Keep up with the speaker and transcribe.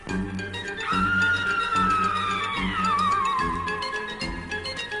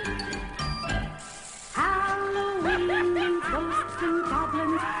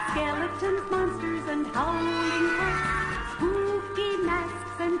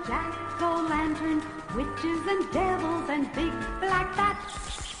jack-o'-lanterns, witches and devils and big black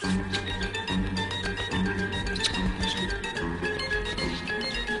bats.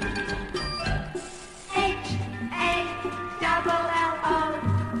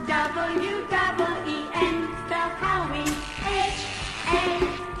 H-A-double-L-O-W-E-N, spelled Halloween.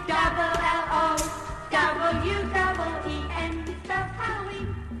 H-A-double-L-O-W-E-N, spelled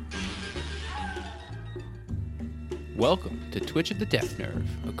Halloween. Welcome to Twitch of the Death Nerve,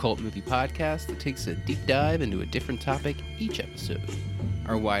 a cult movie podcast that takes a deep dive into a different topic each episode.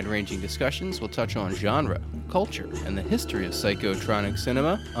 Our wide-ranging discussions will touch on genre, culture, and the history of psychotronic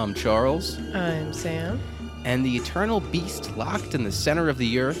cinema. I'm Charles. I'm Sam. And the eternal beast locked in the center of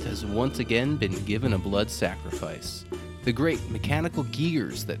the earth has once again been given a blood sacrifice. The great mechanical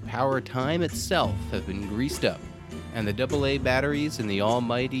gears that power time itself have been greased up, and the AA batteries in the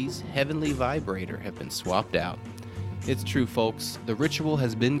Almighty's heavenly vibrator have been swapped out. It's true, folks, the ritual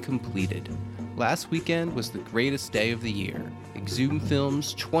has been completed. Last weekend was the greatest day of the year, Exhume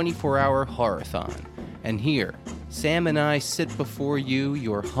Films' 24-hour Horrorthon. And here, Sam and I sit before you,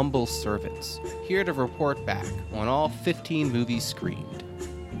 your humble servants, here to report back on all 15 movies screened.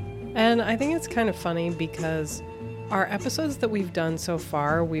 And I think it's kind of funny because our episodes that we've done so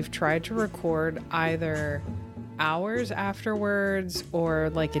far, we've tried to record either hours afterwards or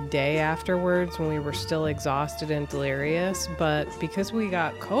like a day afterwards when we were still exhausted and delirious. But because we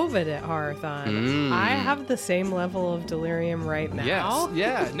got COVID at Horrorthon, I have the same level of delirium right now. Yes,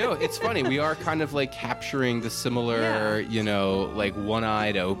 yeah, no, it's funny. We are kind of like capturing the similar, like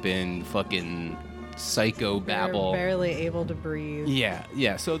one-eyed open fucking psycho babble. We're barely able to breathe.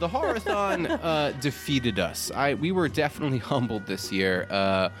 Yeah. So the Horrorthon defeated us. We were definitely humbled this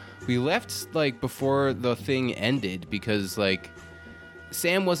year. We left like before the thing ended because like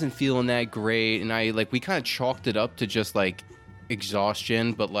Sam wasn't feeling that great, and we kind of chalked it up to just like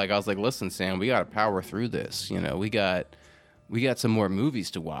exhaustion. But like I was like, listen, Sam, we gotta power through this. We got some more movies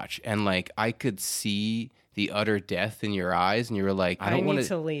to watch, and like I could see the utter death in your eyes, and you were like, I need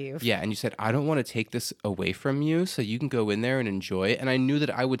to leave. Yeah, and you said, I don't want to take this away from you, so you can go in there and enjoy it. And I knew that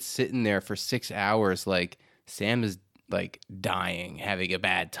I would sit in there for 6 hours, like Sam is like dying, having a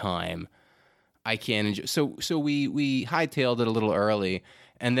bad time. I can't enjoy. So we hightailed it a little early,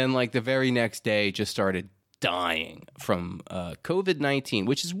 and then like the very next day just started dying from COVID-19,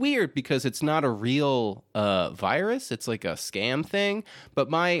 which is weird because it's not a real virus. It's like a scam thing. But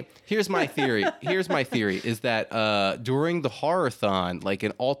here's my theory. Is that during the Horrorthon, like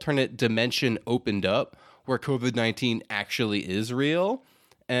an alternate dimension opened up where COVID-19 actually is real.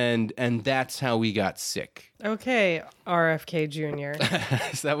 And that's how we got sick. Okay, RFK Jr.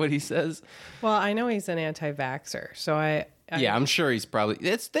 Is that what he says? Well, I know he's an anti-vaxxer, so yeah, I'm sure he's probably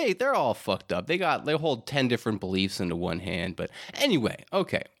they're all fucked up. They hold 10 different beliefs into one hand. But anyway,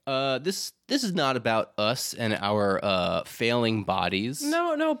 okay. This is not about us and our failing bodies.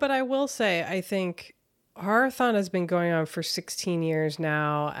 No, but I will say I think Horrorthon has been going on for 16 years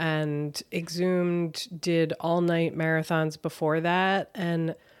now, and Exhumed did all-night marathons before that,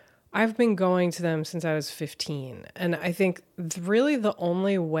 and I've been going to them since I was 15. And I think really the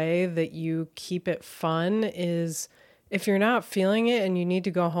only way that you keep it fun is if you're not feeling it and you need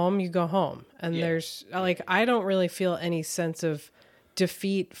to go home, you go home. And there's like, I don't really feel any sense of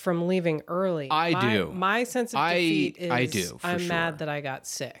defeat from leaving early. I do. My sense of defeat is I'm sure. mad that I got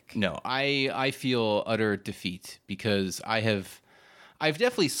sick. No, I feel utter defeat because I've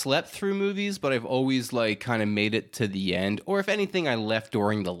definitely slept through movies, but I've always like kind of made it to the end. Or if anything, I left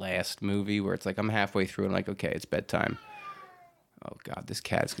during the last movie where it's like I'm halfway through and I'm like, okay, it's bedtime. Oh God, this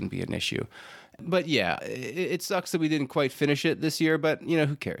cat's going to be an issue. But yeah, it sucks that we didn't quite finish it this year, but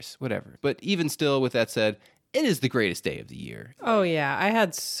who cares? Whatever. But even still, with that said, it is the greatest day of the year. Oh yeah, I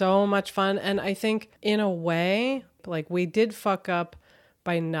had so much fun. And I think in a way, like we did fuck up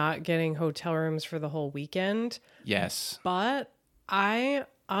by not getting hotel rooms for the whole weekend. Yes. But I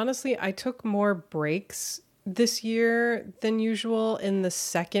took more breaks this year than usual in the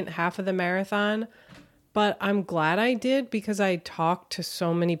second half of the marathon. But I'm glad I did because I talked to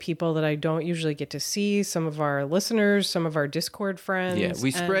so many people that I don't usually get to see. Some of our listeners, some of our Discord friends. Yeah,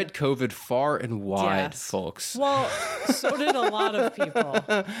 we spread COVID far and wide, folks. Well, so did a lot of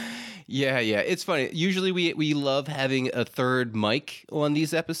people. Yeah. It's funny. Usually we love having a third mic on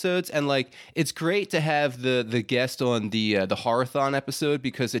these episodes. And like, it's great to have the guest on the Horrorthon episode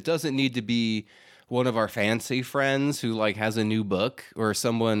because it doesn't need to be one of our fancy friends who like has a new book or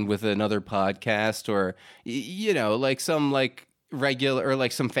someone with another podcast or, like some like regular or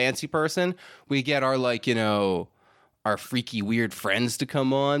like some fancy person. We get our like, our freaky weird friends to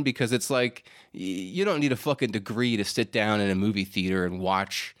come on, because it's like you don't need a fucking degree to sit down in a movie theater and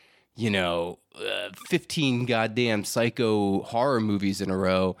watch, 15 goddamn psycho horror movies in a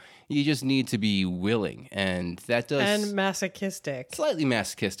row. You just need to be willing, and that does... And masochistic. Slightly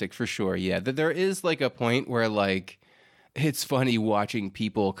masochistic, for sure, yeah. There is, like, a point where, like, it's funny watching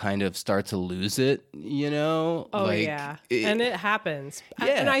people kind of start to lose it, Oh, like, yeah. And it happens. Yeah.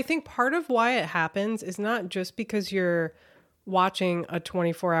 And I think part of why it happens is not just because you're watching a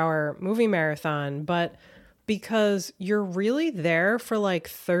 24-hour movie marathon, but because you're really there for like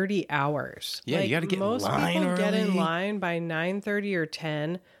 30 hours. Yeah, like, you got to get in line. Most people get in early. line by 9:30 or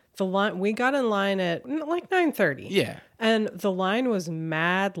 10. We got in line at like 9:30. Yeah. And the line was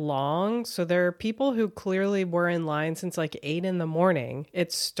mad long. So there are people who clearly were in line since like 8 in the morning.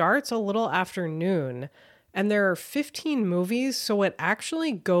 It starts a little after noon. And there are 15 movies. So it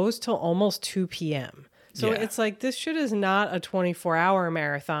actually goes till almost 2 p.m. So Yeah. it's like, this shit is not a 24-hour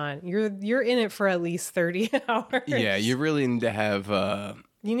marathon. You're in it for at least 30 hours. Yeah, you really need to have...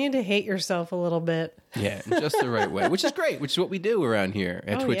 You need to hate yourself a little bit. Yeah, in just the right way, which is great, which is what we do around here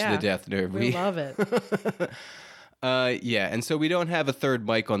at Twitch yeah. of the Death Nerve. We love it. Yeah, and so we don't have a third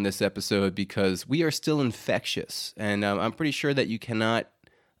mic on this episode because we are still infectious, and I'm pretty sure that you cannot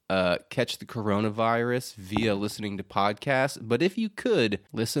catch the coronavirus via listening to podcasts, but if you could,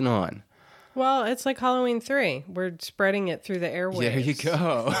 listen on. Well, it's like Halloween 3. We're spreading it through the airwaves. There you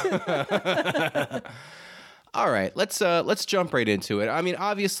go. All right, let's jump right into it. I mean,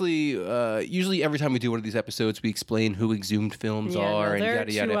 obviously, usually every time we do one of these episodes, we explain who Exhumed Films are and there yada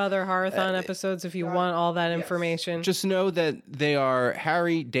are yada. two other Horrorthon episodes if you want all that information. Just know that they are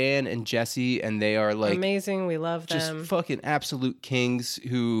Harry, Dan, and Jesse, and they are like amazing. We love just them. fucking absolute kings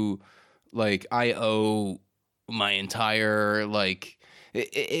who, like, I owe my entire, like...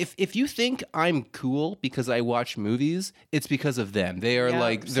 If you think I'm cool because I watch movies, it's because of them. They are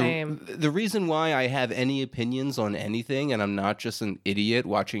like the reason why I have any opinions on anything, and I'm not just an idiot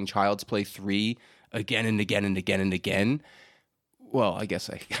watching Child's Play 3 again and again and again and again. Well, I guess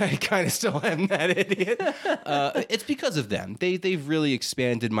I kind of still am that idiot. It's because of them. They've really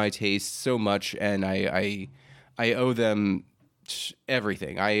expanded my taste so much, and I owe them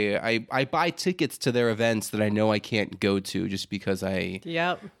everything. I buy tickets to their events that I know I can't go to just because I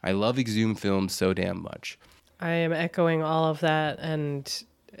love Exhumed Films so damn much. I am echoing all of that and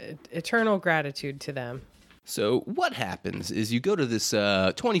eternal gratitude to them. So what happens is you go to this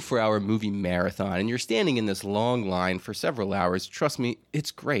 24-hour movie marathon, and you're standing in this long line for several hours. Trust me,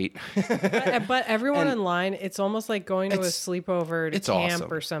 it's great. But everyone in line, it's almost like going to a sleepover to camp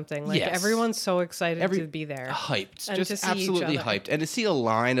awesome. or something. Like, yes. Everyone's so excited to be there. Hyped. And just to see absolutely each other. hyped. And to see a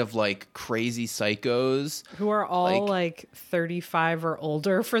line of, like, crazy psychos. Who are all, like 35 or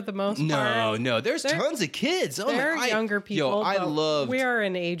older for the most part. No. There's tons of kids. Oh, They're younger people. We are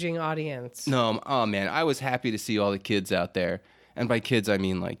an aging audience. No, oh, man. I was happy to see all the kids out there. And by kids, I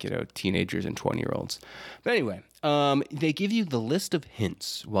mean, like, teenagers and 20-year-olds. But anyway, they give you the list of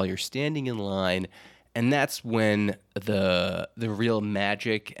hints while you're standing in line, and that's when the real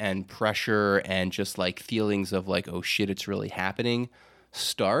magic and pressure and just, like, feelings of, like, oh, shit, it's really happening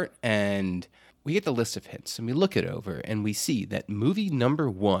start. And we get the list of hints, and we look it over, and we see that movie number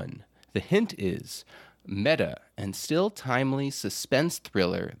 1, the hint is... meta and still timely suspense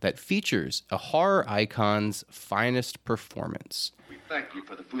thriller that features a horror icon's finest performance. We thank you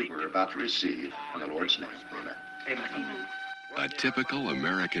for the food we're about to receive. In the Lord's name, amen. Amen. A typical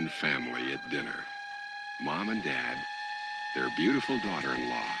American family at dinner. Mom and Dad, their beautiful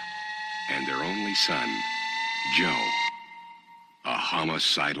daughter-in-law, and their only son, Joe, a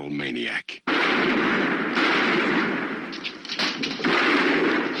homicidal maniac.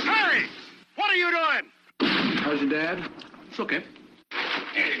 Harry! What are you doing? How's your dad? It's okay.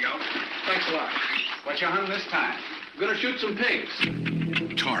 Here you go. Thanks a lot. What you hunting this time? I'm gonna shoot some pigs.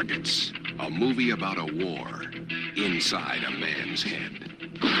 Targets, a movie about a war inside a man's head.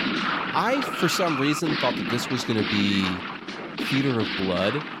 I, for some reason, thought that this was going to be Theater of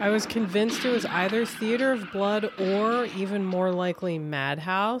Blood. I was convinced it was either Theater of Blood or even more likely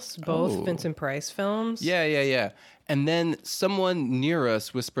Madhouse, both Vincent Price films. Yeah. And then someone near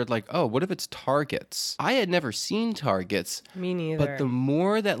us whispered, like, oh, what if it's Targets? I had never seen Targets. Me neither. But the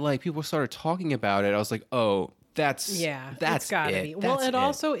more that, like, people started talking about it, I was like, oh, that's it's gotta it. be. Well,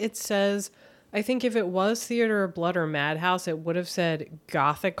 it says, I think if it was Theater of Blood or Madhouse, it would have said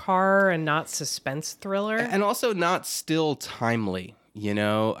gothic horror and not suspense thriller. And also not still timely.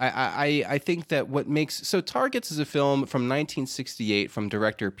 I think that what makes... So Targets is a film from 1968 from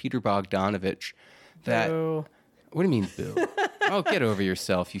director Peter Bogdanovich that... Boo. What do you mean, boo? Oh, get over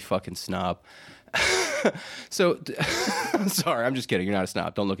yourself, you fucking snob. So, sorry, I'm just kidding. You're not a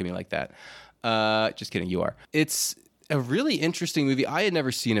snob. Don't look at me like that. Just kidding. You are. It's a really interesting movie. I had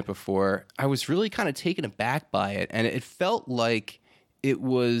never seen it before. I was really kind of taken aback by it, and it felt like it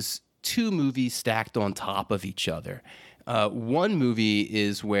was two movies stacked on top of each other. One movie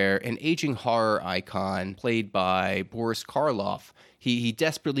is where an aging horror icon played by Boris Karloff, he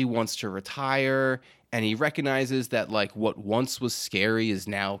desperately wants to retire, and he recognizes that like what once was scary is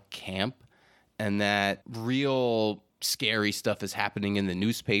now camp, and that real scary stuff is happening in the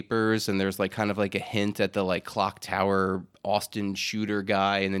newspapers, and there's like kind of like a hint at the like clock tower Austin shooter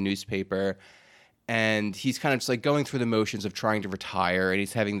guy in the newspaper, and he's kind of just like going through the motions of trying to retire, and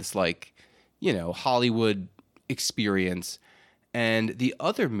he's having this like, you know, Hollywood experience. And the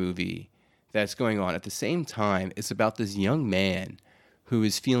other movie that's going on at the same time is about this young man who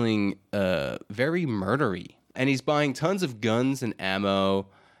is feeling very murdery, and he's buying tons of guns and ammo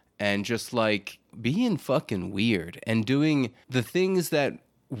and just like being fucking weird and doing the things that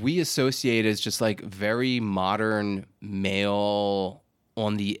we associate as just like very modern male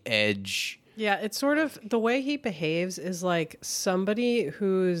on the edge. Yeah, it's sort of the way he behaves is like somebody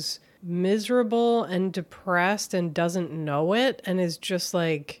who's miserable and depressed and doesn't know it and is just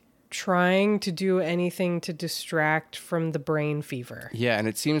like trying to do anything to distract from the brain fever. Yeah, and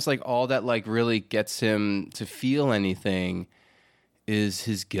it seems like all that like really gets him to feel anything is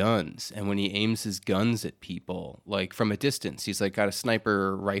his guns. And when he aims his guns at people, like from a distance, he's like got a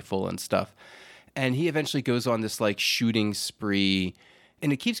sniper rifle and stuff. And he eventually goes on this like shooting spree,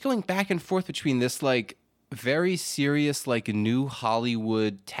 and it keeps going back and forth between this like very serious like new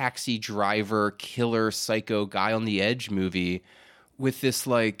Hollywood taxi driver killer psycho guy on the edge movie with this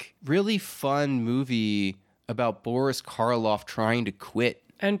like really fun movie about Boris Karloff trying to quit.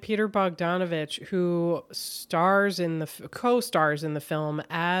 And Peter Bogdanovich, who co-stars in the film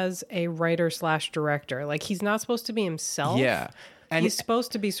as a writer/director. Like, he's not supposed to be himself. Yeah. And he's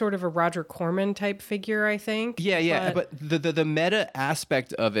supposed to be sort of a Roger Corman type figure, I think. Yeah. But the meta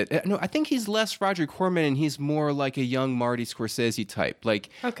aspect of it, no, I think he's less Roger Corman and he's more like a young Marty Scorsese type. Like,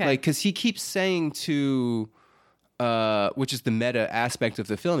 okay. Like, because he keeps saying to, which is the meta aspect of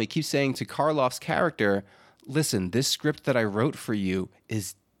the film, he keeps saying to Karloff's character, listen, this script that I wrote for you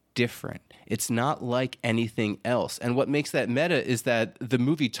is different. It's not like anything else. And what makes that meta is that the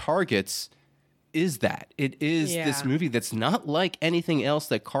movie Targets is that. It is this movie that's not like anything else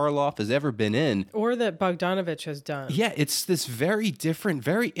that Karloff has ever been in. Or that Bogdanovich has done. Yeah, it's this very different,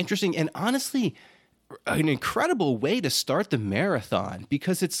 very interesting, and honestly, an incredible way to start the marathon,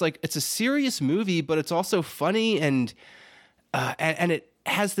 because it's like, it's a serious movie, but it's also funny, and it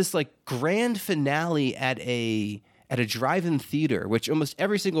has this like grand finale at a drive-in theater, which almost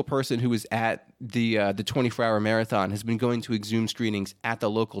every single person who was at the 24-hour marathon has been going to Exhumed screenings at the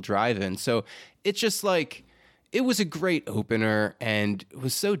local drive-in. So it's just like, it was a great opener and it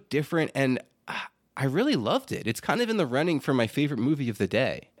was so different, and I really loved it. It's kind of in the running for my favorite movie of the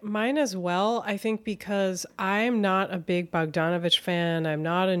day. Mine as well, I think, because I'm not a big Bogdanovich fan. I'm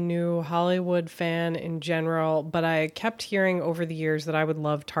not a new Hollywood fan in general, but I kept hearing over the years that I would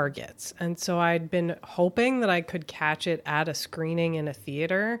love Targets. And so I'd been hoping that I could catch it at a screening in a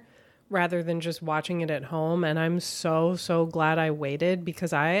theater rather than just watching it at home. And I'm so, so glad I waited,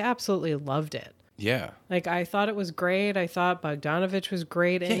 because I absolutely loved it. Yeah. Like, I thought it was great. I thought Bogdanovich was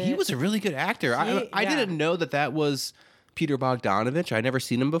great in it. Yeah, he was a really good actor. I didn't know that was Peter Bogdanovich. I'd never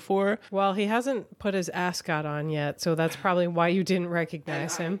seen him before. Well, he hasn't put his ascot on yet, so that's probably why you didn't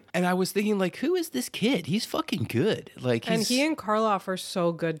recognize him. And I was thinking, like, who is this kid? He's fucking good. Like, and he and Karloff are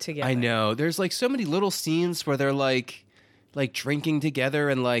so good together. I know. There's like so many little scenes where they're like drinking together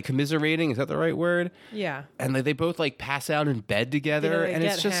and like commiserating. Is that the right word? Yeah. And like they both like pass out in bed together, and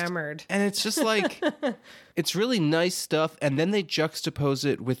it's just hammered. And it's just like, it's really nice stuff. And then they juxtapose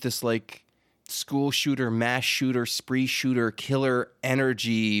it with this like school shooter, mass shooter, spree shooter, killer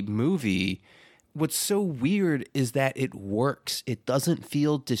energy movie. What's so weird is that it works. It doesn't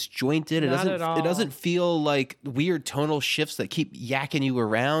feel disjointed. Not at all. It doesn't feel like weird tonal shifts that keep yakking you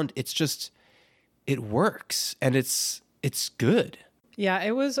around. It's just, it works, and it's good. Yeah,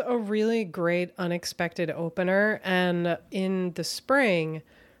 it was a really great unexpected opener. And in the spring,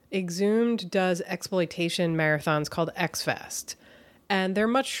 Exhumed does exploitation marathons called X-Fest. And they're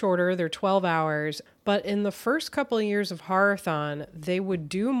much shorter. They're 12 hours. But in the first couple of years of Horrorthon, they would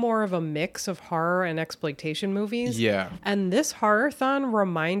do more of a mix of horror and exploitation movies. Yeah. And this Horrorthon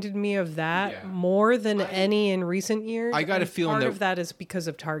reminded me of that more than any in recent years. I got a feeling part of that is because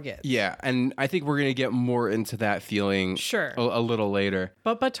of Target. Yeah, and I think we're going to get more into that feeling a little later.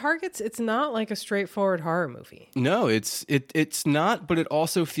 But Target's, it's not like a straightforward horror movie. No, it's not, but it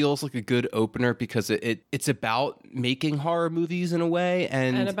also feels like a good opener because it's about making horror movies in a way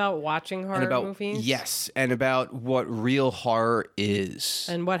and about watching horror movies. Yes, and about what real horror is.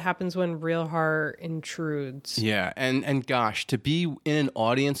 And what happens when real horror intrudes. Yeah, and gosh, to be in an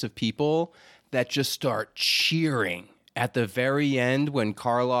audience of people that just start cheering at the very end when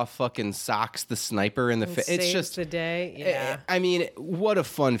Karloff fucking socks the sniper in the face. It's just the day. Yeah. I mean, what a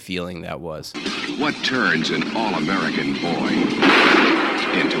fun feeling that was. What turns an all-American boy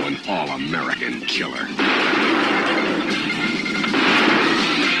into an all-American killer?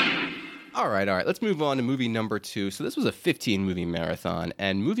 All right. Let's move on to movie number 2. So this was a 15-movie marathon,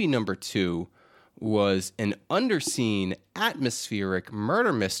 and movie number 2 was an underseen, atmospheric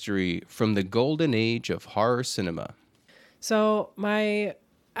murder mystery from the golden age of horror cinema. So my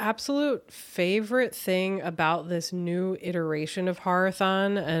absolute favorite thing about this new iteration of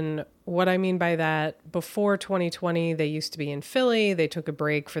Horrorthon, and what I mean by that, before 2020, they used to be in Philly. They took a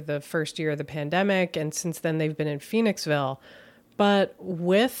break for the first year of the pandemic, and since then they've been in Phoenixville. But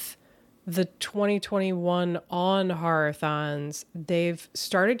with the 2021 on Horrorthons, they've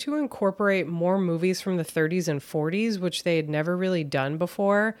started to incorporate more movies from the 30s and 40s, which they had never really done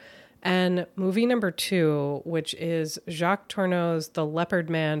before. And movie number 2, which is Jacques Tourneu's The Leopard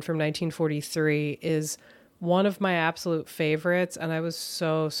Man from 1943, is one of my absolute favorites. And I was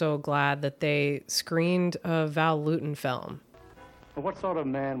so glad that they screened a Val Lewton film. Well, what sort of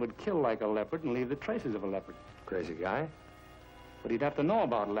man would kill like a leopard and leave the traces of a leopard? Crazy guy. But he'd have to know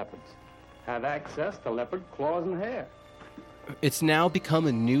about leopards. Have access to leopard claws and hair. It's now become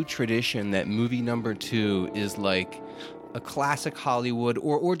a new tradition that movie number 2 is like a classic Hollywood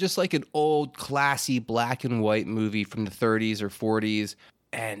or just like an old classy black and white movie from the 30s or 40s.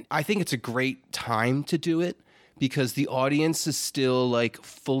 And I think it's a great time to do it because the audience is still like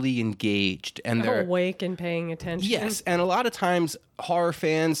fully engaged and they're awake and paying attention. Yes. And a lot of times horror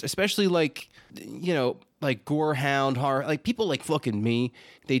fans, especially like, you know, like gorehound horror, like people like fucking me,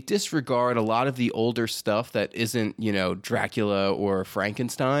 they disregard a lot of the older stuff that isn't, you know, Dracula or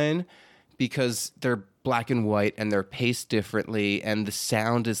Frankenstein because they're black and white and they're paced differently and the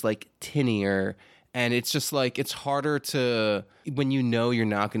sound is like tinnier and it's just like it's harder to, when you know you're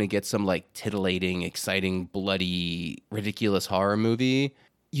not going to get some like titillating, exciting, bloody, ridiculous horror movie,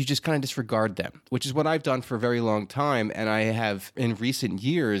 you just kind of disregard them, which is what I've done for a very long time. And I have in recent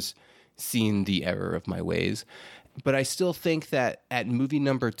years seen the error of my ways. But I still think that at movie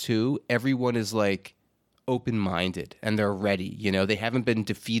number 2, everyone is like open-minded and they're ready. You know, they haven't been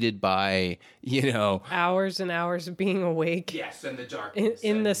defeated by, you know, hours and hours of being awake. Yes, and the darkness.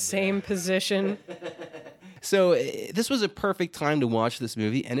 In the same position. So this was a perfect time to watch this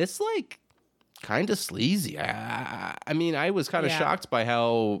movie. And it's like kind of sleazy. I mean, I was kind of shocked by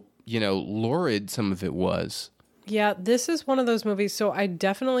how, you know, lurid some of it was. Yeah, this is one of those movies. So I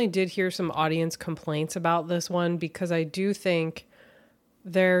definitely did hear some audience complaints about this one because I do think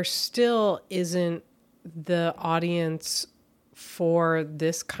there still isn't the audience for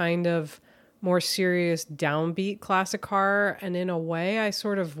this kind of more serious downbeat classic horror. And in a way, I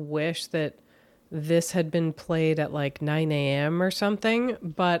sort of wish that this had been played at like 9 a.m. or something.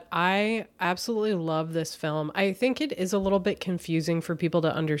 But I absolutely love this film. I think it is a little bit confusing for people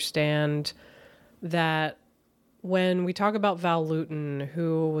to understand that when we talk about Val Lewton,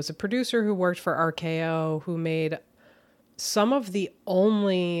 who was a producer who worked for RKO, who made some of the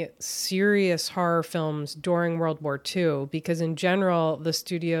only serious horror films during World War II, because in general, the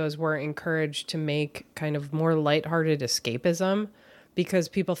studios were encouraged to make kind of more lighthearted escapism because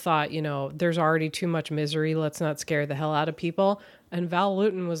people thought, you know, there's already too much misery. Let's not scare the hell out of people. And Val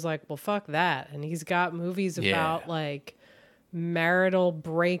Lewton was like, well, fuck that. And he's got movies about like marital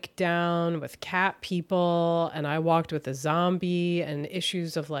breakdown with cat people, and I Walked with a Zombie, and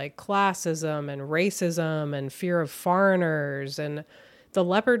issues of like classism and racism and fear of foreigners. And The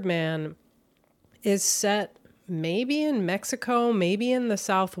Leopard Man is set maybe in Mexico, maybe in the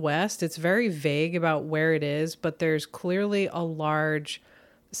Southwest. It's very vague about where it is, but there's clearly a large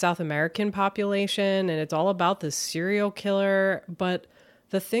South American population, and it's all about this serial killer. But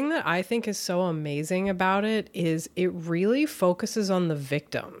the thing that I think is so amazing about it is it really focuses on the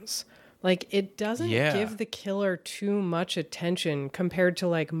victims. Like, it doesn't give the killer too much attention compared to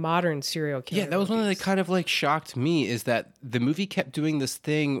like modern serial killers. Yeah, that was one that kind of like shocked me, is that the movie kept doing this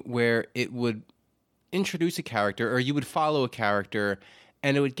thing where it would introduce a character or you would follow a character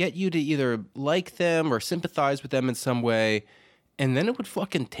and it would get you to either like them or sympathize with them in some way. And then it would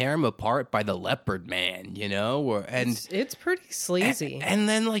fucking tear him apart by the leopard man, you know? It's pretty sleazy. And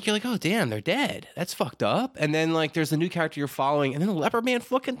then, like, you're like, oh, damn, they're dead. That's fucked up. And then, like, there's a new character you're following, and then the leopard man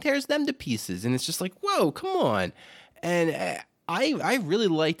fucking tears them to pieces. And it's just like, whoa, come on. And I really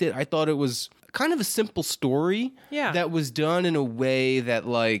liked it. I thought it was kind of a simple story that was done in a way that,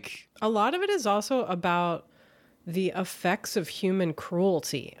 like... A lot of it is also about the effects of human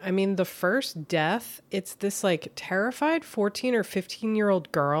cruelty. I mean, the first death, it's this like terrified 14 or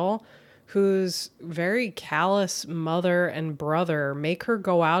 15-year-old girl whose very callous mother and brother make her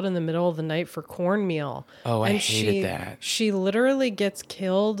go out in the middle of the night for cornmeal. Oh, I hated that. She literally gets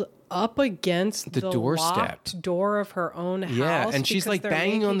killed up against the doorstep. Locked door of her own house. Yeah, and she's like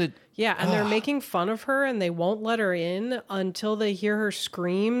banging on the... Yeah, and they're making fun of her and they won't let her in until they hear her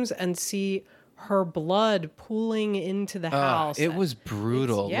screams and see her blood pooling into the house. It was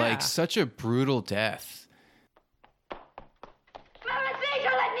brutal. Like, such a brutal death. Mamacita,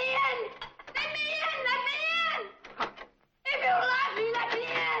 let me in! Let me in! Let me in! If you love me, let me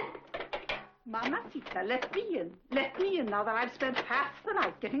in! Mamacita, let me in. Let me in now that I've spent half the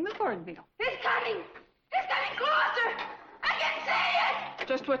night getting the cornmeal. It's coming! It's coming closer! I can see it!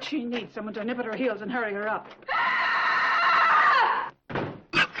 Just what she needs, someone to nip at her heels and hurry her up.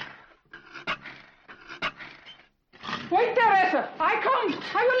 Wait there, Essa. I come.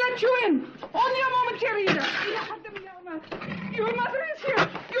 I will let you in. Only a moment, Irina. Your mother is here.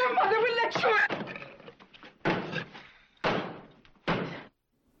 Your mother will let you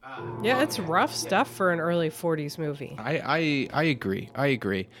in. Yeah, it's rough stuff for an early 40s movie. I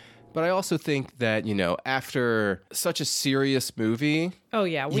agree. But I also think that, you know, after such a serious movie,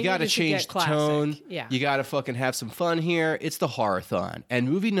 you got to change the tone. Yeah. You got to fucking have some fun here. It's the Horrorthon. And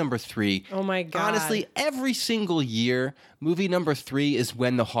movie number 3. Oh my God. Honestly, every single year, movie number 3 is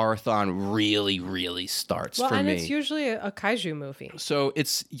when the Horrorthon really, really starts for me. And it's usually a kaiju movie. So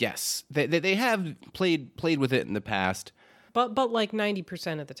it's, yes, they have played with it in the past. But like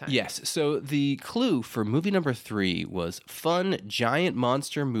 90% of the time. Yes. So the clue for movie number 3 was fun giant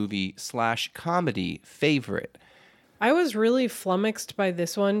monster movie / comedy favorite. I was really flummoxed by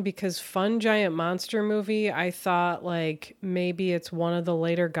this one because fun giant monster movie, I thought like maybe it's one of the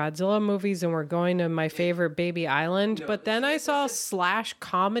later Godzilla movies and we're going to my favorite Baby Island. But then I saw /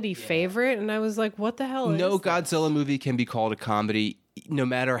 comedy favorite and I was like, what the hell is No this? Godzilla movie can be called a comedy no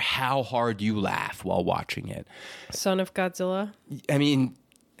matter how hard you laugh while watching it. Son of Godzilla? I mean...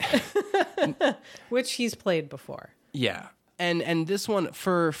 Which he's played before. Yeah. And this one,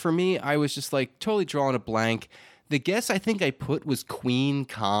 for me, I was just like totally drawing a blank. The guess I think I put was Queen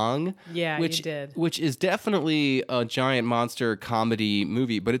Kong. Yeah, you did. Which is definitely a giant monster comedy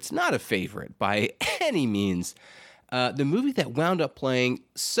movie, but it's not a favorite by any means. The movie that wound up playing,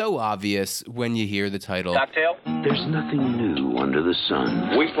 so obvious when you hear the title. Cocktail? There's nothing new under the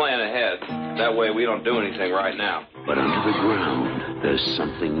sun. We plan ahead. That way we don't do anything right now. But under the ground, there's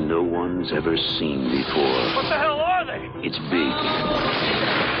something no one's ever seen before. What the hell are they? It's big.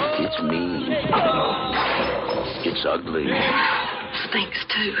 It's mean. It's ugly. Stinks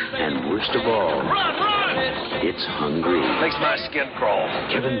too. And worst of all, Run! it's hungry. Makes my skin crawl.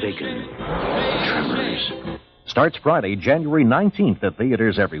 Kevin Bacon. Tremors. Starts Friday, January 19th at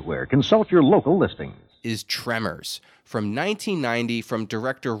theaters everywhere. Consult your local listings. Is Tremors from 1990 from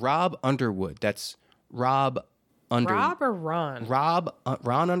director Rob Underwood. That's Rob Underwood. Rob or Ron?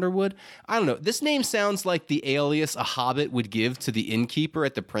 Ron Underwood? I don't know. This name sounds like the alias a hobbit would give to the innkeeper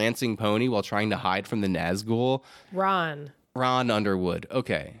at the Prancing Pony while trying to hide from the Nazgul. Ron Underwood.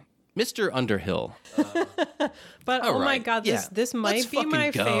 Okay. Mr. Underhill. But All my right. God, this might be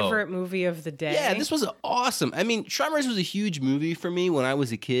my favorite movie of the day. Yeah, this was awesome. I mean, Tremors was a huge movie for me when I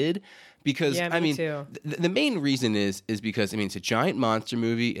was a kid because me too. The main reason is because it's a giant monster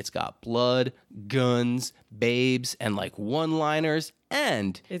movie. It's got blood, guns, babes, and like one-liners,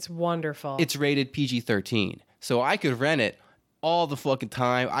 and it's wonderful. It's rated PG-13, so I could rent it all the fucking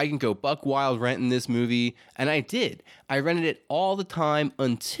time. I can go buck wild renting this movie, and I did. I rented it all the time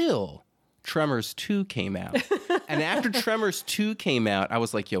until Tremors 2 came out. And after Tremors 2 came out, I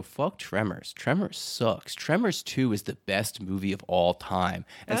was like, yo, fuck Tremors. Tremors sucks. Tremors 2 is the best movie of all time.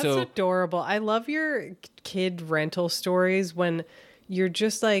 And That's adorable. I love your kid rental stories when you're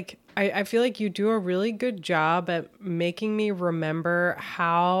just like, I feel like you do a really good job at making me remember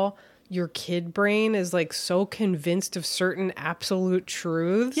how your kid brain is like so convinced of certain absolute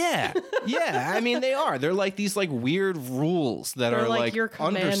truths. Yeah. Yeah. I mean, they are. They're like these like weird rules that are like your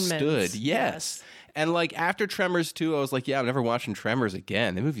understood. Yes. And like after Tremors 2, I was like, yeah, I'm never watching Tremors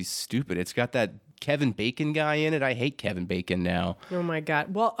again. The movie's stupid. It's got that Kevin Bacon guy in it. I hate Kevin Bacon now. Oh my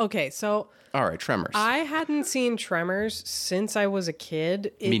God. Well, okay, so All right, Tremors. I hadn't seen Tremors since I was a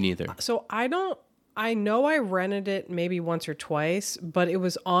kid. Me neither. So I know I rented it maybe once or twice, but it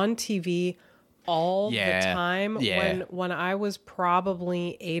was on TV all the time when I was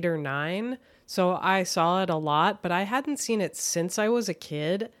probably 8 or 9. So I saw it a lot, but I hadn't seen it since I was a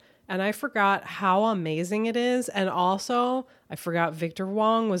kid. And I forgot how amazing it is. And also, I forgot Victor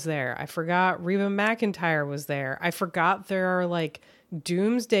Wong was there. I forgot Reba McEntire was there. I forgot there are like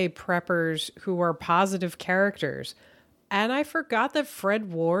doomsday preppers who are positive characters. And I forgot that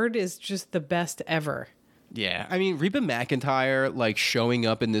Fred Ward is just the best ever. Yeah, I mean, Reba McEntire, like, showing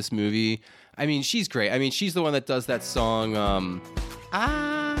up in this movie, I mean, she's great. I mean, she's the one that does that song,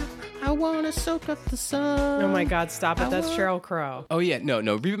 I want to soak up the sun. Oh my God, stop it. That's Sheryl Crow. Oh, yeah, no.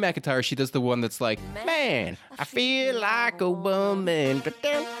 Reba McEntire, she does the one that's like, man, I feel like a woman.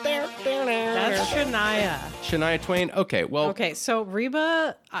 That's Shania. Shania Twain? Okay, well. Okay, so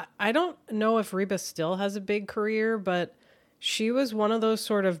Reba, I don't know if Reba still has a big career, but she was one of those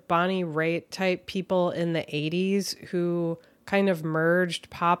sort of Bonnie Raitt type people in the 80s who kind of merged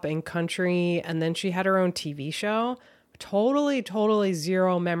pop and country, and then she had her own TV show. Totally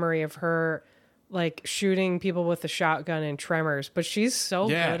zero memory of her like shooting people with a shotgun in Tremors, but she's so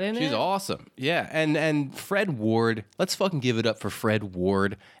good in it. She's awesome. Yeah, and Fred Ward, let's fucking give it up for Fred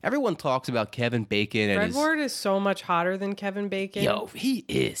Ward. Everyone talks about Kevin Bacon and Fred Ward is so much hotter than Kevin Bacon. Yo, he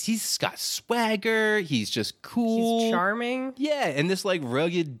is. He's got swagger. He's just cool. He's charming. Yeah, in this like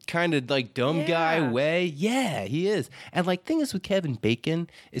rugged kind of like dumb guy way. Yeah, he is. And like thing is with Kevin Bacon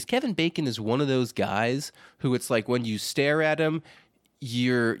is one of those guys who it's like when you stare at him,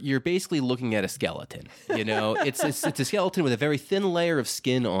 you're basically looking at a skeleton. You know, it's a skeleton with a very thin layer of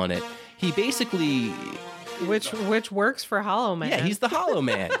skin on it. He basically, which works for Hollow Man. Yeah, he's the Hollow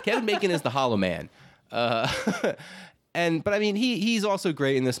Man. Kevin Bacon is the Hollow Man. But I mean, he's also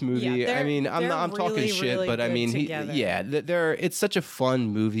great in this movie. Yeah, I mean, I'm really, talking shit, really but I mean, it's such a fun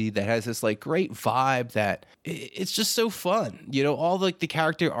movie that has this like great vibe that it's just so fun. You know, all like the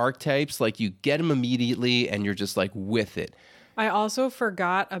character archetypes, like you get them immediately, and you're just like with it. I also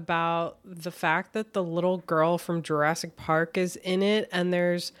forgot about the fact that the little girl from Jurassic Park is in it, and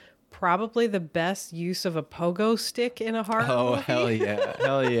there's probably the best use of a pogo stick in a horror movie.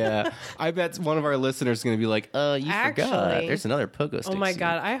 Hell yeah. I bet one of our listeners is going to be like, you forgot. There's another pogo stick. Oh my scene.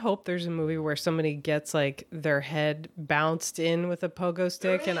 God, I hope there's a movie where somebody gets like their head bounced in with a pogo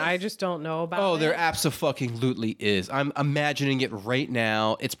stick and I just don't know about it. Oh, there abso-fucking-lutely is. I'm imagining it right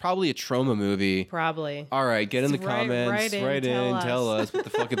now. It's probably a trauma movie. Probably. All right, get in the comments. Write in, tell us what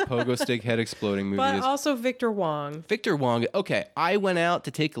the fucking pogo stick head exploding movie but is. But also Victor Wong. Victor Wong. Okay, I went out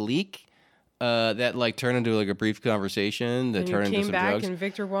to take a leak. That like turned into like a brief conversation that turned into some drugs. Came back and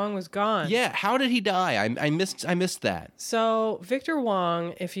Victor Wong was gone. Yeah, how did he die? I missed that. So Victor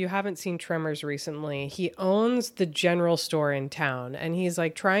Wong, if you haven't seen Tremors recently, he owns the general store in town, and he's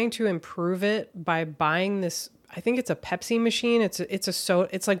like trying to improve it by buying this. I think it's a Pepsi machine.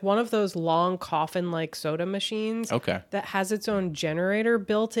 It's like one of those long coffin like soda machines. Okay. That has its own generator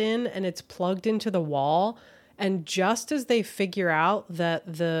built in, and it's plugged into the wall. And just as they figure out that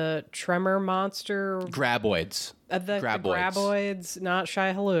the tremor monster... Graboids. The graboids, not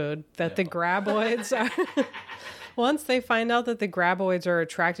Shai Hulud, that the graboids are... Once they find out that the graboids are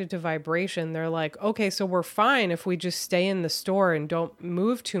attracted to vibration, they're like, okay, so we're fine if we just stay in the store and don't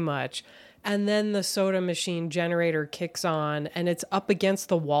move too much. And then the soda machine generator kicks on, and it's up against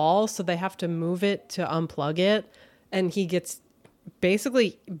the wall, so they have to move it to unplug it. And he gets...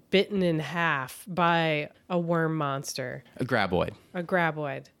 basically bitten in half by a worm monster. A graboid.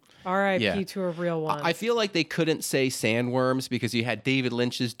 R.I.P. to a real one. I feel like they couldn't say sandworms because you had David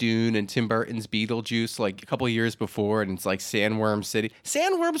Lynch's Dune and Tim Burton's Beetlejuice like a couple of years before, and it's like Sandworm City.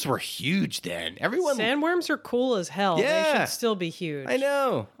 Sandworms were huge then. Sandworms are cool as hell. Yeah. They should still be huge. I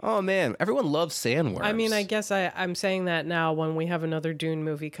know. Oh man, everyone loves sandworms. I mean, I guess I'm saying that now when we have another Dune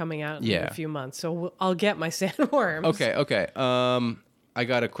movie coming out in a few months, so I'll get my sandworms. Okay. I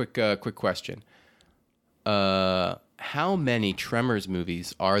got a quick question. How many Tremors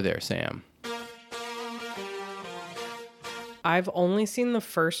movies are there, Sam? I've only seen the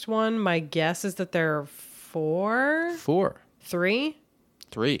first one. My guess is that there are 4. 4. 3?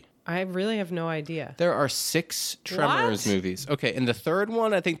 3. I really have no idea. There are 6 Tremors movies. Okay, in the third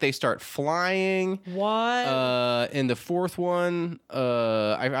one, I think they start flying. What? In the fourth one,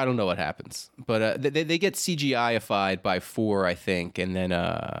 I don't know what happens, but they get CGI-ified by 4, I think, and then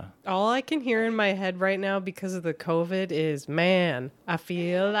all I can hear in my head right now because of the COVID is, man, I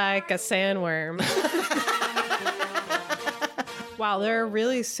feel like a sandworm. Wow, there are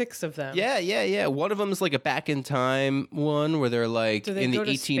really 6 of them. Yeah. One of them is like a back in time one where they're like Do they in the go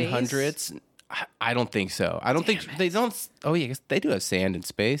to 1800s. space? I don't think so. I don't think they don't. Oh yeah, I guess they do have sand in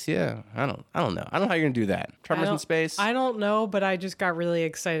space. Yeah, I don't know. I don't know how you're gonna do that. Tremors in space. I don't know, but I just got really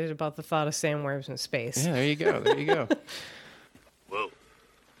excited about the thought of sandworms in space. Yeah, there you go. Whoa,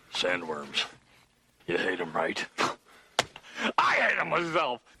 sandworms. You hate them, right? I hate them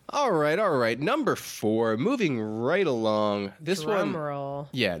myself. All right. Number 4, moving right along. This Drum one, roll.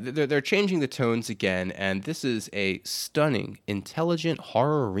 yeah, they're changing the tones again, and this is a stunning, intelligent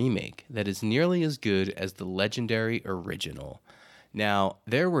horror remake that is nearly as good as the legendary original. Now,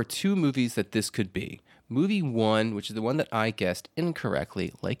 there were 2 movies that this could be. Movie 1, which is the one that I guessed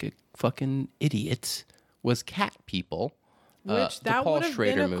incorrectly, like a fucking idiot, was Cat People. Which the that Paul would have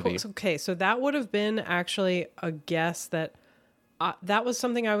Schrader been movie. okay. So that would have been actually a guess that was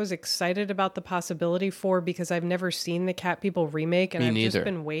something I was excited about the possibility for because I've never seen the Cat People remake and Me I've neither. just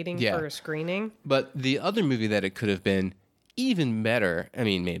been waiting for a screening. But the other movie that it could have been even better, I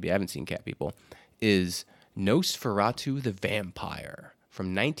mean, maybe I haven't seen Cat People, is Nosferatu the Vampire from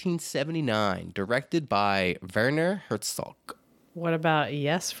 1979, directed by Werner Herzog. What about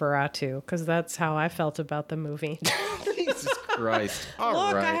Yes Ferratu? Because that's how I felt about the movie. Jesus Christ.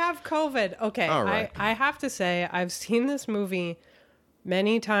 Look, I have COVID. Okay, All right. I have to say, I've seen this movie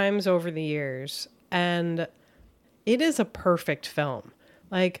many times over the years, and it is a perfect film.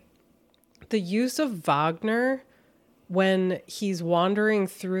 Like, the use of Wagner when he's wandering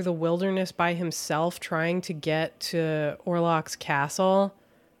through the wilderness by himself trying to get to Orlok's castle,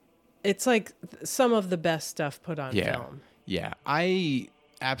 it's like some of the best stuff put on film. Yeah, I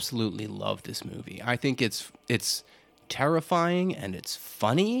absolutely love this movie. I think it's terrifying and it's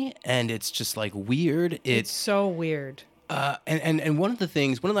funny and it's just like weird. It's so weird. And one of the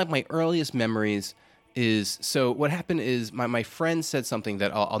things, one of like my earliest memories is, so what happened is my friend said something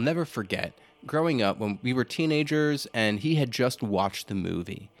that I'll never forget. Growing up, when we were teenagers, and he had just watched the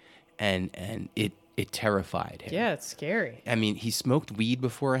movie, and it terrified him. Yeah, it's scary. I mean, he smoked weed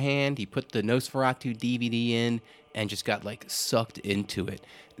beforehand. He put the Nosferatu DVD in and just got like sucked into it.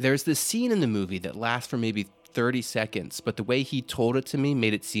 There's this scene in the movie that lasts for maybe 30 seconds, but the way he told it to me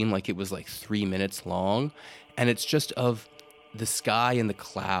made it seem like it was like 3 minutes long. And it's just of the sky and the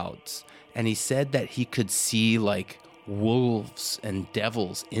clouds. And he said that he could see like wolves and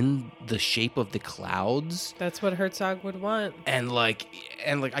devils in the shape of the clouds. That's what Herzog would want. And like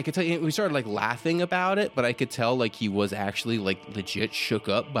I could tell you, we started like laughing about it, but I could tell like he was actually like legit shook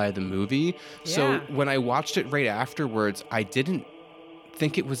up by the movie. Yeah. So when I watched it right afterwards, I didn't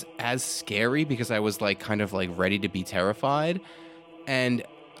think it was as scary because I was like kind of like ready to be terrified. And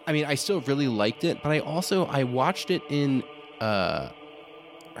I mean, I still really liked it, but I watched it in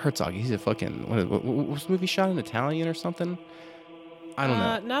Herzog. He's a fucking what was the movie shot in Italian or something? I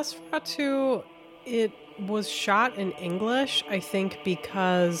don't know. Nosferatu, it was shot in English, I think,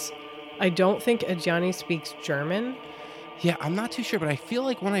 because I don't think Adjani speaks German. Yeah, I'm not too sure, but I feel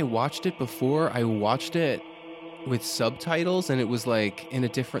like when I watched it before, I watched it with subtitles and it was like in a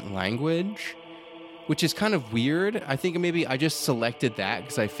different language, which is kind of weird. I think maybe I just selected that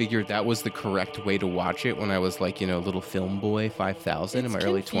because I figured that was the correct way to watch it when I was like, little film boy 5000 in my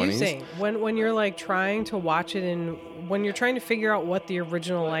early 20s. When you're like trying to watch it when you're trying to figure out what the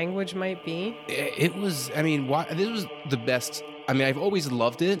original language might be. It was, I mean, this was the best. I mean, I've always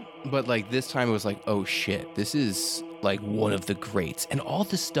loved it, but like this time it was like, oh shit, this is like one of the greats. And all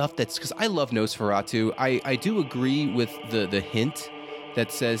the stuff that's, because I love Nosferatu. I do agree with the hint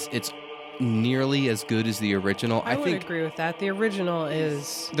that says it's nearly as good as the original. I would agree with that. The original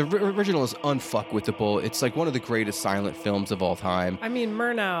is unfuckwithable. It's like one of the greatest silent films of all time. I mean,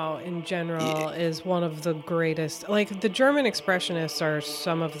 Murnau in general is one of the greatest. Like the German expressionists are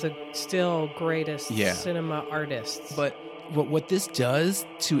some of the still greatest cinema artists. But what this does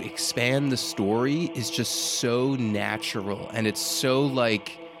to expand the story is just so natural, and it's so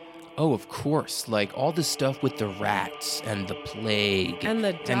like, oh, of course, like all this stuff with the rats and the plague and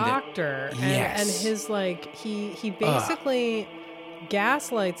the doctor and his like he basically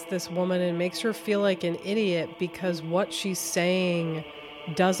gaslights this woman and makes her feel like an idiot because what she's saying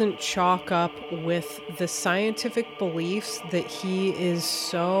doesn't chalk up with the scientific beliefs that he is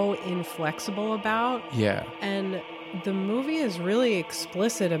so inflexible about. Yeah. And the movie is really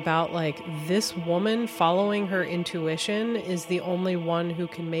explicit about like this woman following her intuition is the only one who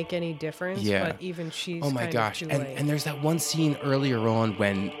can make any difference. Yeah. But even she's oh my gosh. Too late. And there's that one scene earlier on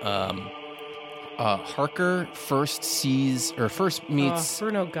when Harker first meets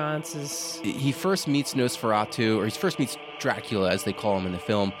Bruno Ganz he first meets Nosferatu, or he first meets Dracula as they call him in the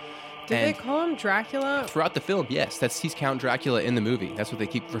film. Did they call him Dracula? Throughout the film, yes. He's Count Dracula in the movie. That's what they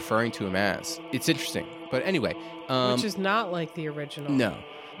keep referring to him as. It's interesting. But anyway. Which is not like the original. No.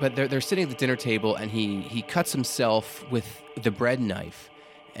 But they're sitting at the dinner table, and he cuts himself with the bread knife.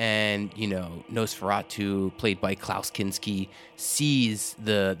 And, Nosferatu, played by Klaus Kinski, sees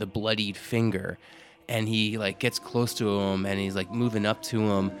the bloodied finger. And he, gets close to him, and he's, moving up to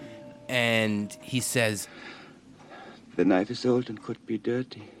him. And he says, "The knife is old and could be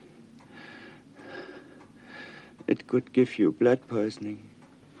dirty. It could give you blood poisoning.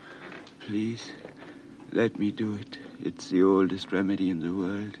 Please, let me do it. It's the oldest remedy in the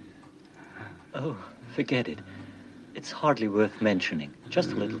world." Oh, forget it. It's hardly worth mentioning.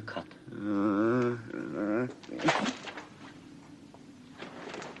 Just a little cut.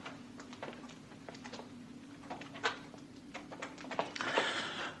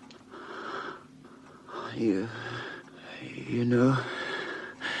 You know,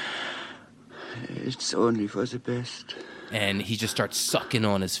 it's only for the best. And he just starts sucking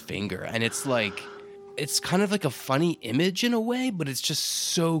on his finger. And it's kind of like a funny image in a way, but it's just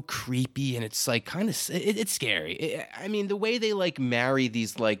so creepy. And it's it's scary. The way they marry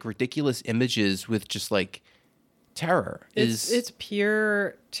these ridiculous images with just terror it's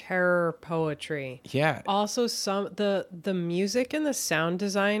pure terror poetry. Yeah. Also, the music and the sound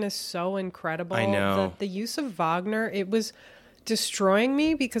design is so incredible. I know. The use of Wagner, it was destroying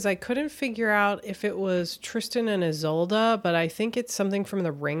me because I couldn't figure out if it was Tristan and Isolde, but I think it's something from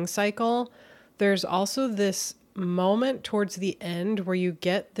the Ring cycle. There's also this moment towards the end where you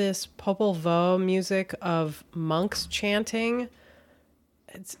get this Popol Vuh music of monks chanting.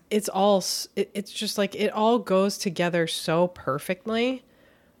 It's just it all goes together so perfectly,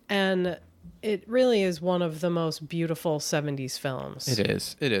 and it really is one of the most beautiful 70s films. It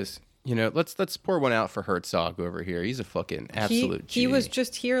is. Let's pour one out for Herzog over here. He's a fucking absolute G. He was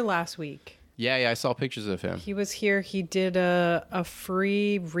just here last week. Yeah, I saw pictures of him. He was here. He did a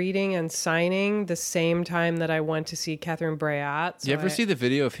free reading and signing the same time that I went to see Catherine Breillat. Did you ever see the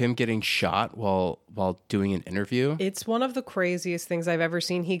video of him getting shot while doing an interview? It's one of the craziest things I've ever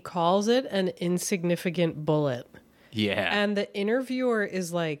seen. He calls it an insignificant bullet. Yeah. And the interviewer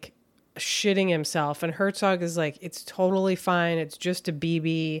is shitting himself, and Herzog is it's totally fine. It's just a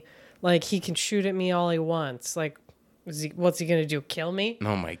BB. He can shoot at me all he wants. What's he going to do? Kill me?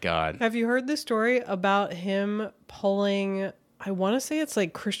 Oh my God. Have you heard the story about him pulling, I want to say it's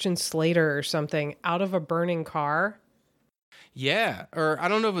Christian Slater or something, out of a burning car? Yeah. Or I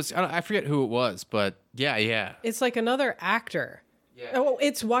don't know if I forget who it was, but yeah. It's another actor. Yeah. Oh,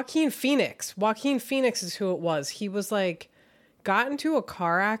 it's Joaquin Phoenix. Joaquin Phoenix is who it was. He was got into a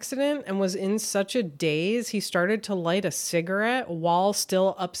car accident and was in such a daze, he started to light a cigarette while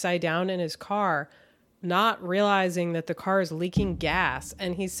still upside down in his car, not realizing that the car is leaking gas.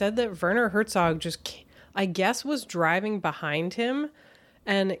 And he said that Werner Herzog just, I guess, was driving behind him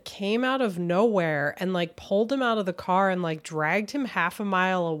and came out of nowhere and pulled him out of the car and dragged him half a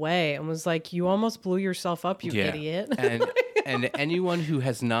mile away and was you almost blew yourself up, you idiot. And anyone who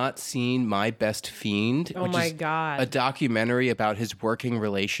has not seen My Best Fiend, which is a documentary about his working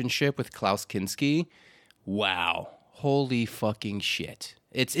relationship with Klaus Kinski, wow, holy fucking shit.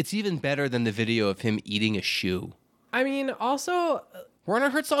 It's even better than the video of him eating a shoe. Also, Werner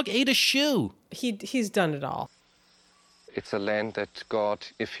Herzog ate a shoe. He's done it all. It's a land that God,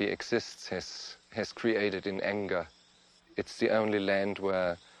 if he exists, has created in anger. It's the only land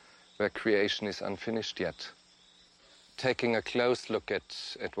where creation is unfinished yet. Taking a close look at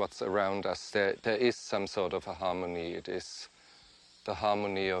what's around us, there is some sort of a harmony. It is the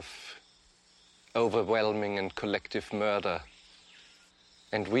harmony of overwhelming and collective murder.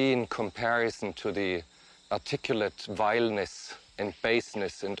 And we, in comparison to the articulate vileness and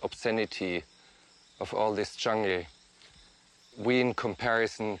baseness and obscenity of all this jungle, we, in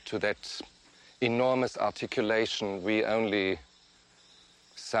comparison to that enormous articulation, we only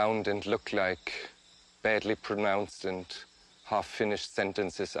sound and look like badly pronounced and half-finished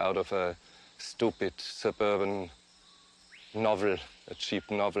sentences out of a stupid suburban novel, a cheap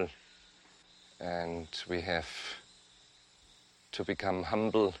novel. And we have to become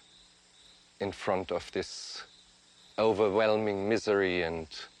humble in front of this overwhelming misery and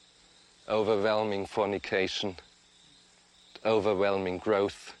overwhelming fornication, overwhelming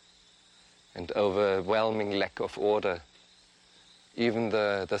growth, and overwhelming lack of order. Even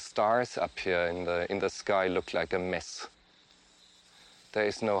the stars up here in the sky look like a mess. There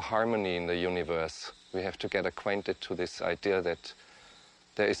is no harmony in the universe. We have to get acquainted to this idea that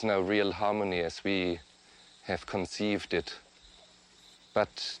there is no real harmony as we have conceived it.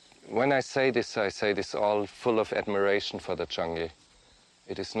 But when I say this all full of admiration for the jungle.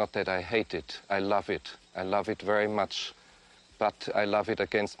 It is not that I hate it. I love it. I love it very much. But I love it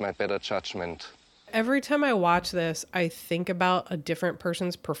against my better judgment. Every time I watch this, I think about a different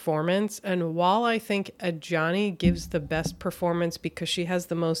person's performance. And while I think Johnny gives the best performance because she has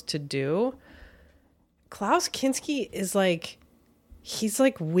the most to do, Klaus Kinski is like, he's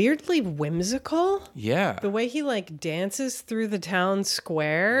like weirdly whimsical. Yeah. The way he like dances through the town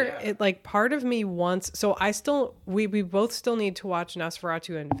square, it like part of me wants, so we both still need to watch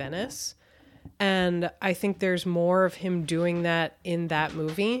Nosferatu in Venice. And I think there's more of him doing that in that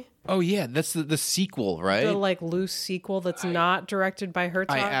movie. Oh, yeah. That's the sequel, right? The like loose sequel that's not directed by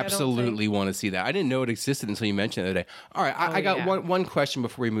Herzog. I absolutely want to see that. I didn't know it existed until you mentioned it the other day. All right. I got one question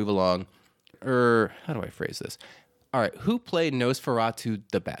before we move along. How do I phrase this? All right. Who played Nosferatu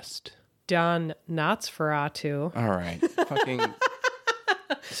the best? Don Nosferatu. All right. Fucking.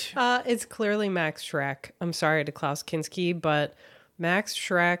 It's clearly Max Schreck. I'm sorry to Klaus Kinski, but Max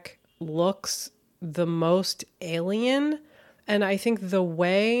Schreck looks the most alien. And I think the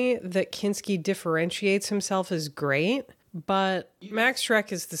way that Kinski differentiates himself is great, but Max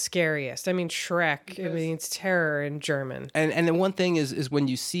Schreck is the scariest. I mean, Schreck, it means terror in German. And the one thing is when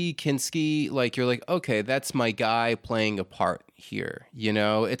you see Kinski, like, you're like, okay, that's my guy playing a part here. You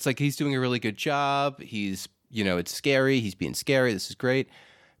know, it's like he's doing a really good job. He's, you know, it's scary. He's being scary. This is great.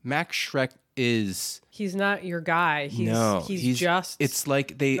 Max Schreck is... He's not your guy. He's just... It's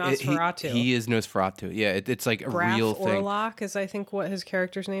like Nosferatu. He is Nosferatu. Yeah, it's like a Graf real thing. Orlok is, I think, what his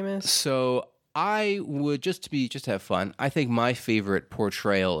character's name is. So I would, just to have fun, I think my favorite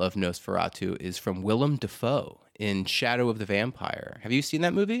portrayal of Nosferatu is from Willem Dafoe in Shadow of the Vampire. Have you seen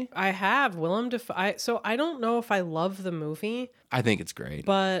that movie? I have. Willem Dafoe. So I don't know if I love the movie. I think it's great.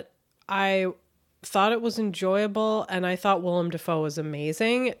 But I thought it was enjoyable, and I thought Willem Dafoe was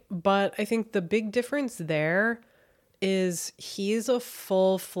amazing. But I think the big difference there is he's a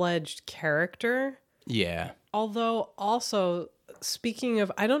full-fledged character. Yeah. Although also, speaking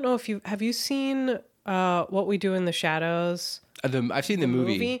of, I don't know if have you seen What We Do in the Shadows? I've seen the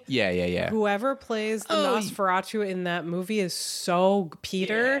movie. Yeah. Whoever plays the Nosferatu in that movie is so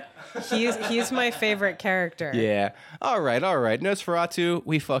Peter. Yeah. He's my favorite character. Yeah. All right. Nosferatu,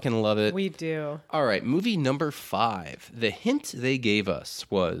 we fucking love it. We do. All right. Movie number 5. The hint they gave us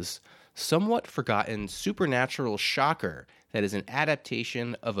was somewhat forgotten supernatural shocker that is an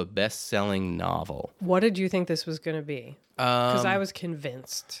adaptation of a best-selling novel. What did you think this was going to be? Because I was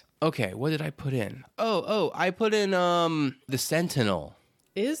convinced. Okay, what did I put in? I put in The Sentinel.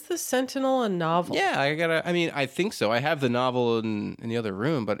 Is The Sentinel a novel? Yeah, I think so. I have the novel in the other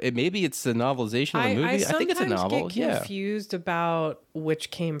room, but maybe it's the novelization of the movie. I think it's a novel. I get confused about which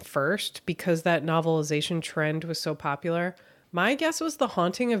came first because that novelization trend was so popular. My guess was The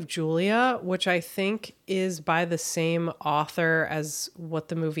Haunting of Julia, which I think is by the same author as what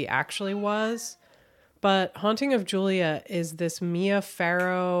the movie actually was. But Haunting of Julia is this Mia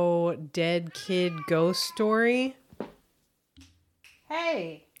Farrow dead kid ghost story.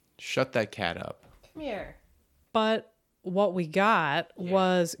 Hey. Shut that cat up. Come here. But what we got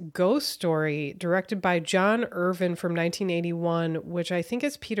was Ghost Story, directed by John Irvin from 1981, which I think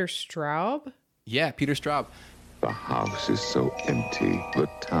is Peter Straub. Yeah, Peter Straub. The house is so empty. The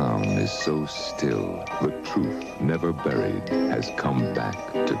town is so still. The truth, never buried, has come back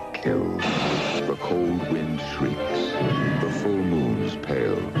to kill. The cold wind shrieks. The full moon's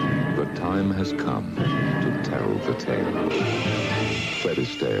pale. The time has come to tell the tale. Fred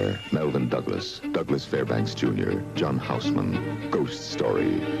Astaire, Melvin Douglas, Douglas Fairbanks Jr., John Houseman. Ghost Story,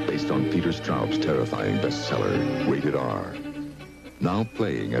 based on Peter Straub's terrifying bestseller, Rated R. Now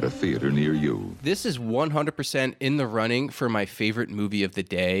playing at a theater near you. This is 100% in the running for my favorite movie of the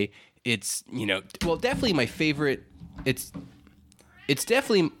day. It's, definitely my favorite. It's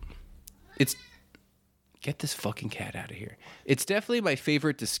get this fucking cat out of here. It's definitely my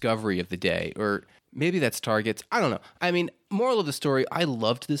favorite discovery of the day, or maybe that's Target's. I don't know. I mean, moral of the story, I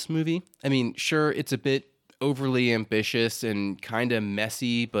loved this movie. I mean, sure, it's a bit overly ambitious and kind of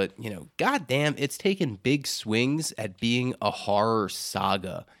messy, but, goddamn, it's taken big swings at being a horror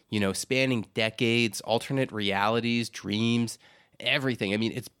saga, spanning decades, alternate realities, dreams, everything. I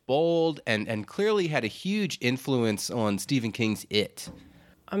mean, it's bold and clearly had a huge influence on Stephen King's It.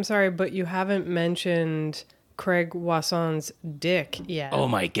 I'm sorry, but you haven't mentioned Craig Wasson's dick yet. Oh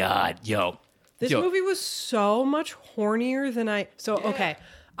my God, This movie was so much hornier than okay.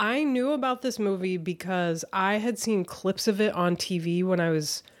 I knew about this movie because I had seen clips of it on TV when I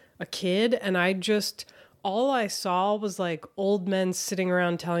was a kid, and all I saw was like old men sitting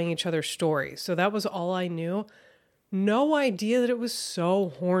around telling each other stories. So that was all I knew. no idea that it was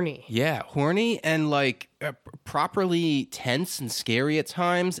so horny. Yeah, horny and like properly tense and scary at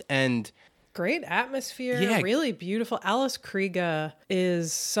times, and great atmosphere. Yeah. Really beautiful. Alice Krige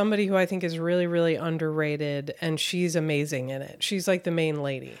is somebody who I think is really, really underrated, and she's amazing in it. She's like the main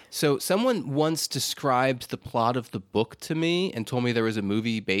lady. So someone once described the plot of the book to me and told me there was a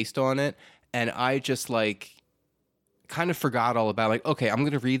movie based on it, and I just like kind of forgot all about like, okay, I'm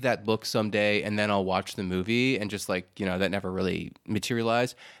going to read that book someday and then I'll watch the movie, and just like, you know, that never really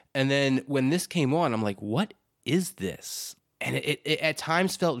materialized. And then when this came on, I'm like, what is this? And it at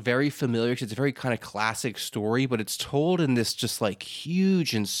times felt very familiar because it's a very kind of classic story, but it's told in this just like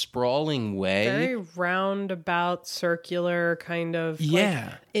huge and sprawling way. Very roundabout, circular kind of. Yeah.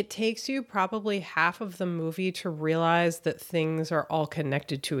 Like, it takes you probably half of the movie to realize that things are all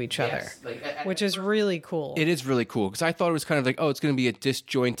connected to each other, which is really cool. It is really cool because I thought it was kind of like, oh, it's going to be a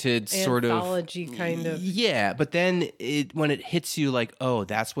disjointed sort of anthology kind of. Yeah, but then when it hits you like, oh,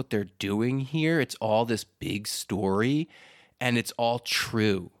 that's what they're doing here. It's all this big story. And it's all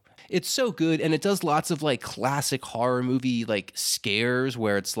true. It's so good, and it does lots of like classic horror movie like scares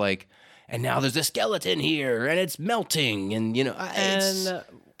where it's like, and now there's a skeleton here, and it's melting, and you know, and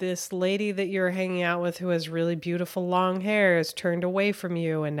this lady that you're hanging out with who has really beautiful long hair is turned away from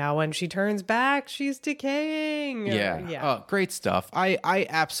you, and now when she turns back, she's decaying. Yeah. Oh, great stuff. I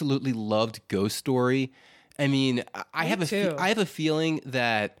absolutely loved Ghost Story. I mean, I have a feeling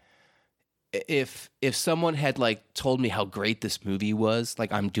that if someone had like told me how great this movie was,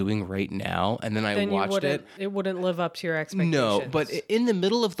 like I'm doing right now, and then I watched it wouldn't live up to your expectations. No, but in the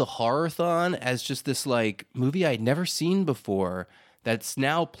middle of the Horrorthon, as just this like movie I'd never seen before that's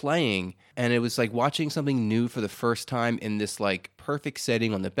now playing, and it was like watching something new for the first time in this like perfect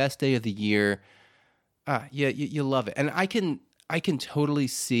setting on the best day of the year. Yeah, you love it, and I can totally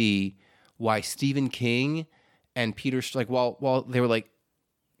see why Stephen King and Peter, like while they were like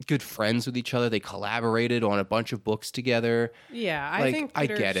good friends with each other, they collaborated on a bunch of books together. Yeah, I think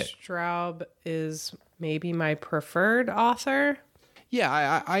Peter Straub is maybe my preferred author.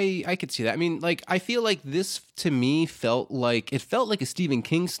 Yeah, I could see that. I mean, like, I feel like this to me felt like a Stephen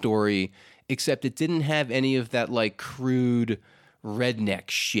King story, except it didn't have any of that like crude redneck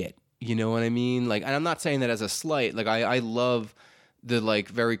shit. You know what I mean? Like, and I'm not saying that as a slight. Like, I love the like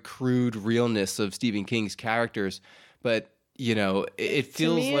very crude realness of Stephen King's characters, but you know, it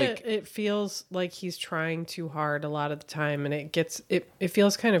feels like it feels like he's trying too hard a lot of the time, and it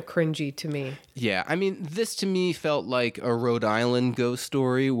feels kind of cringy to me. Yeah, I mean, this to me felt like a Rhode Island ghost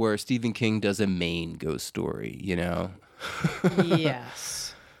story where Stephen King does a Maine ghost story. You know?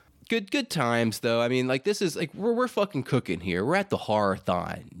 Yes. Good times though. I mean, like this is like we're fucking cooking here. We're at the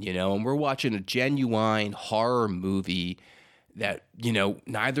Horrorthon, you know, and we're watching a genuine horror movie that, you know,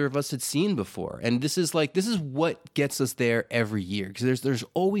 neither of us had seen before. And this is what gets us there every year, because there's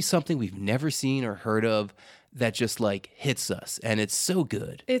always something we've never seen or heard of that just like hits us, and it's so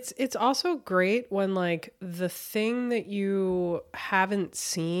good. It's also great when like the thing that you haven't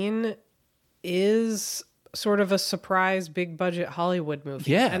seen is sort of a surprise big budget Hollywood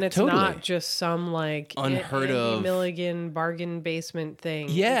movie. Yeah, and it's totally. Not just some like unheard Andy of Milligan bargain basement thing.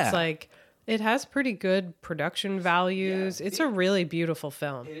 Yeah. It's like it has pretty good production values. Yeah, it's a really beautiful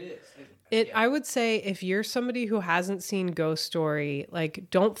film. It is. I would say if you're somebody who hasn't seen Ghost Story, like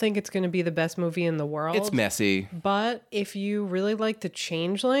don't think it's going to be the best movie in the world. It's messy. But if you really like The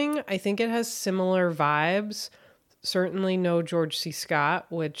Changeling, I think it has similar vibes. Certainly no George C. Scott,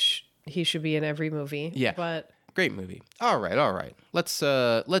 which he should be in every movie. Yeah. But great movie. All right. Let's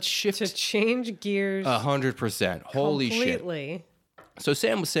shift to change gears 100%. Holy completely. Shit. So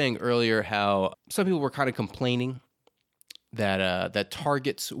Sam was saying earlier how some people were kind of complaining that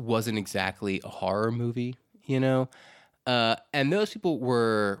Targets wasn't exactly a horror movie, you know, and those people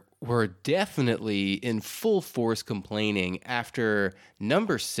were definitely in full force complaining after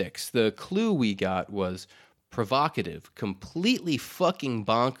number 6. The clue we got was provocative, completely fucking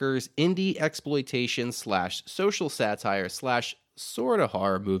bonkers indie exploitation / social satire / sort of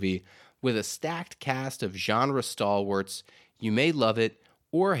horror movie with a stacked cast of genre stalwarts. You may love it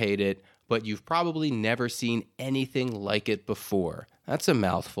or hate it, but you've probably never seen anything like it before. That's a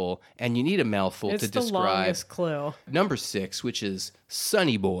mouthful, and you need a mouthful to describe. It's the longest clue. Number 6, which is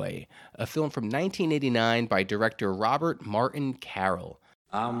Sonny Boy, a film from 1989 by director Robert Martin Carroll.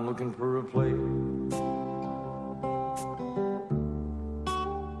 I'm looking for a place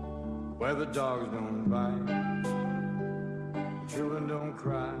where the dogs don't bite, the children don't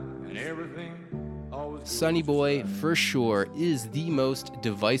cry, and everything Sonny Boy, for sure, is the most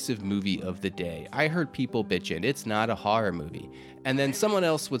divisive movie of the day. I heard people bitching, it's not a horror movie. And then someone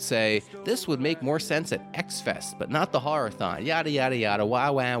else would say, this would make more sense at X-Fest, but not the Horrorthon, yada, yada, yada,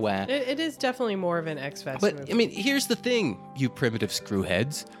 wah, wah, wah. It is definitely more of an X-Fest But, movie. I mean, here's the thing, you primitive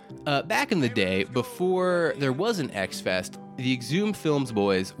screwheads. Back in the day, before there was an X-Fest, the Exhumed Films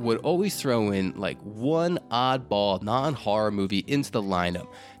boys would always throw in, like, one oddball non-horror movie into the lineup.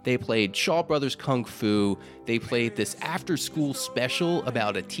 They played Shaw Brothers Kung Fu. They played this after-school special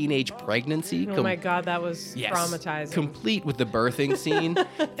about a teenage pregnancy. Oh my God, that was traumatizing. Complete with the birthing scene.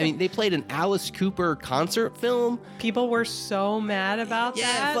 I mean, they played an Alice Cooper concert film. People were so mad about that.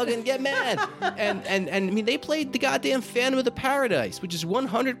 Yeah, fucking get mad. and I mean, they played the goddamn Phantom of the Paradise, which is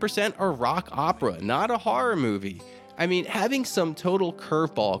 100% a rock opera, not a horror movie. I mean, having some total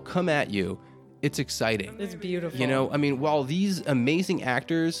curveball come at you, it's exciting. It's beautiful. You know, I mean, while these amazing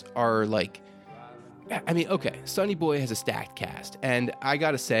actors are like, I mean, okay, Sonny Boy has a stacked cast, and I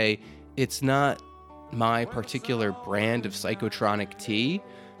gotta say, it's not my particular brand of psychotronic tea,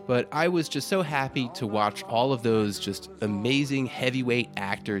 but I was just so happy to watch all of those just amazing heavyweight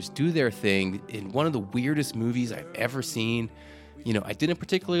actors do their thing in one of the weirdest movies I've ever seen. You know, I didn't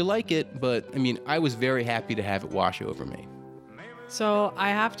particularly like it, but I mean, I was very happy to have it wash over me. So I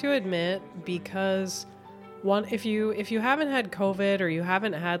have to admit, because if you haven't had COVID or you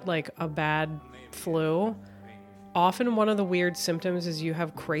haven't had like a bad flu, often one of the weird symptoms is you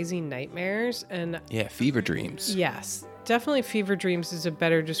have crazy nightmares. And yeah, fever dreams. Yes, definitely fever dreams is a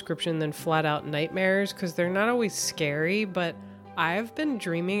better description than flat out nightmares, because they're not always scary, but I've been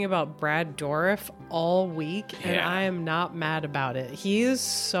dreaming about Brad Dourif all week, and I am not mad about it. He is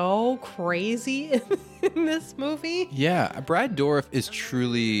so crazy in this movie. Yeah, Brad Dourif is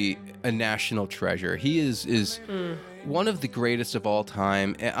truly a national treasure. He is one of the greatest of all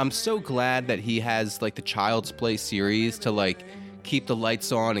time. And I'm so glad that he has like the Child's Play series to like keep the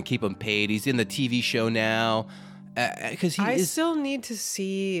lights on and keep him paid. He's in the TV show now. Because I still need to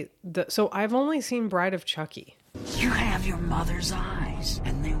see so I've only seen Bride of Chucky. You have your mother's eyes,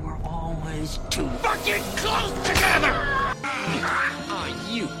 and they were always too fucking close together! Oh,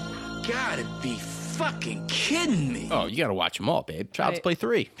 you gotta be fucking kidding me. Oh, you gotta watch them all, babe. Child's Play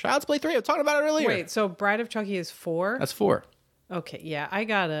 3. Child's Play 3, I was talking about it earlier. Wait, so Bride of Chucky is 4? That's 4. Okay, yeah, I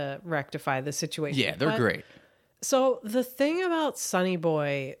gotta rectify the situation. Yeah, they're great. So the thing about Sonny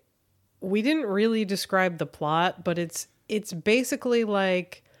Boy, we didn't really describe the plot, but it's basically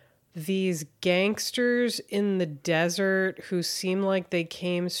like these gangsters in the desert who seem like they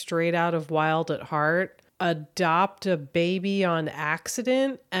came straight out of Wild at Heart adopt a baby on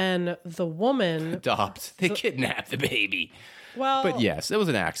accident, and the woman They kidnapped the baby. Well, but yes, it was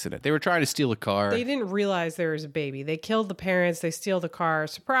an accident. They were trying to steal a car. They didn't realize there was a baby. They killed the parents. They steal the car.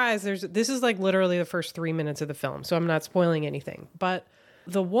 Surprise! This is like literally the first 3 minutes of the film, so I'm not spoiling anything. But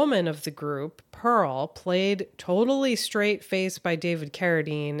the woman of the group, Pearl, played totally straight-faced by David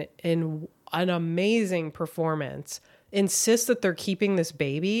Carradine in an amazing performance, insists that they're keeping this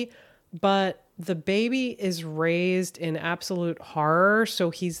baby, but the baby is raised in absolute horror,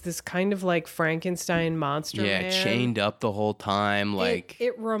 so he's this kind of like Frankenstein monster man. Chained up the whole time. Like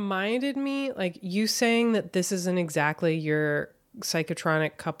it reminded me, like you saying that this isn't exactly your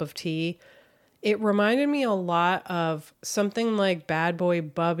psychotronic cup of tea. It reminded me a lot of something like Bad Boy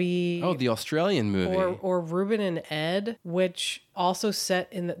Bubby. Oh, the Australian movie. Or Ruben and Ed, which also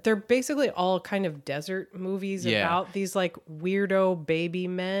set in they're basically all kind of desert movies about these like weirdo baby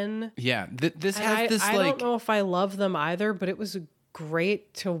men. Yeah, this And has this I like... don't know if I love them either, but it was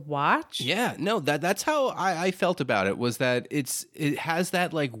great to watch. Yeah, no, that's how I felt about it, was that it has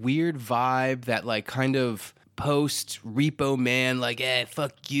that like weird vibe, that like kind of post Repo Man, like,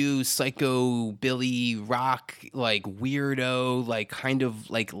 fuck you, psycho Billy Rock, like weirdo, like kind of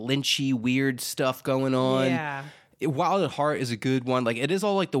like lynchy weird stuff going on. Yeah. Wild at Heart is a good one. Like, it is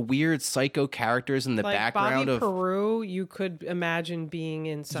all like the weird psycho characters in the like background Bobby of Peru, you could imagine being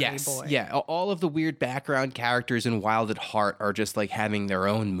in Sonny Boy. Yeah, all of the weird background characters in Wild at Heart are just like having their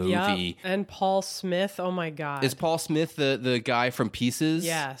own movie. Yep. And Paul Smith, oh my God. Is Paul Smith the guy from Pieces?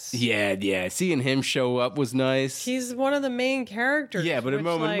 Yes. Yeah. Seeing him show up was nice. He's one of the main characters. Yeah, but the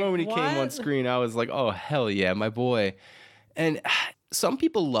moment he came on screen, I was like, oh, hell yeah, my boy. And some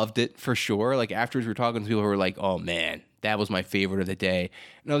people loved it for sure. Like, afterwards, we were talking to people who were like, oh, man, that was my favorite of the day.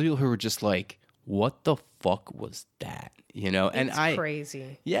 And other people who were just like, what the fuck was that? You know? And it's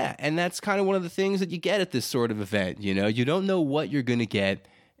crazy. Yeah, and that's kind of one of the things that you get at this sort of event, you know? You don't know what you're going to get,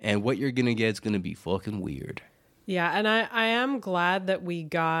 and what you're going to get is going to be fucking weird. Yeah, and I am glad that we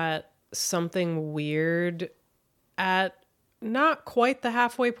got something weird at not quite the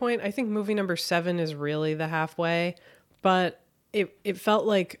halfway point. I think movie number 7 is really the halfway, but it felt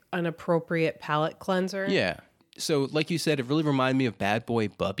like an appropriate palate cleanser. Yeah. So like you said, it really reminded me of Bad Boy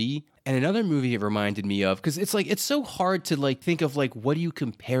Bubby. And another movie it reminded me of, because it's like, it's so hard to like think of like, what do you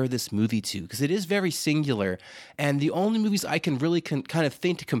compare this movie to? Because it is very singular. And the only movies I can really kind of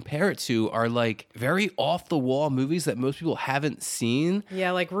think to compare it to are like very off the wall movies that most people haven't seen.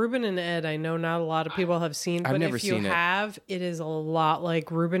 Yeah, like Ruben and Ed, I know not a lot of people have seen, but if you have, it is a lot like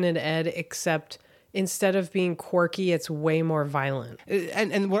Ruben and Ed, except instead of being quirky, it's way more violent.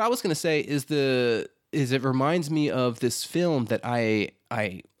 And what I was going to say is it reminds me of this film that I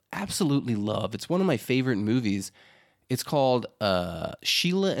absolutely love. It's one of my favorite movies. It's called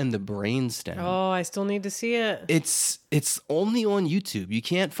Sheila and the Brainstem. Oh, I still need to see it. It's only on YouTube. You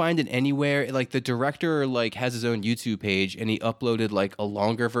can't find it anywhere. Like the director like has his own YouTube page and he uploaded like a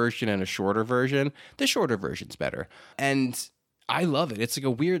longer version and a shorter version. The shorter version's better. And I love it. It's like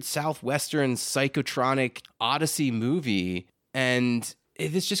a weird Southwestern psychotronic Odyssey movie. And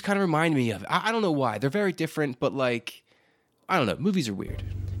this just kind of reminded me of it. I don't know why. They're very different, but like, I don't know. Movies are weird.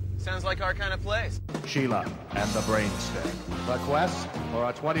 Sounds like our kind of place. Sheila and the Brainstem. The quest for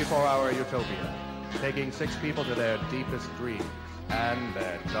a 24-hour utopia, taking 6 people to their deepest dreams and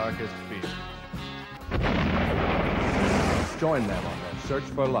their darkest fears. Join them on their search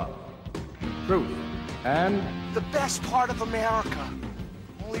for love, truth, and the best part of America,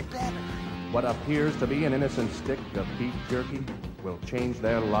 only better. What appears to be an innocent stick of beef jerky will change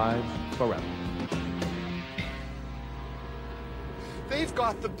their lives forever. They've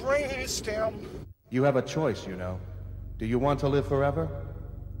got the brainstem. You have a choice, you know. Do you want to live forever,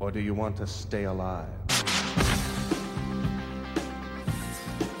 or do you want to stay alive?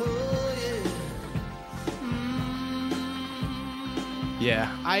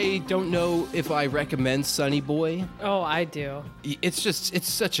 Yeah, I don't know if I recommend Sonny Boy. Oh, I do. It's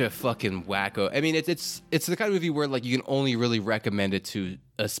such a fucking wacko. I mean, it's the kind of movie where like you can only really recommend it to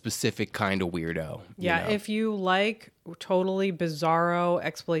a specific kind of weirdo. Yeah, if you like totally bizarro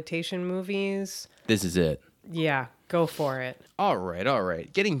exploitation movies, this is it. Yeah, go for it. All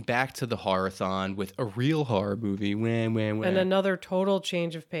right. Getting back to the Horrorthon with a real horror movie. And another total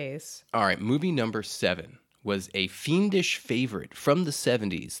change of pace. All right, movie number 7 was a fiendish favorite from the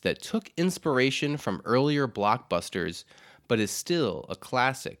 70s that took inspiration from earlier blockbusters, but is still a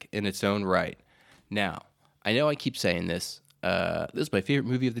classic in its own right. Now, I know I keep saying this. This is my favorite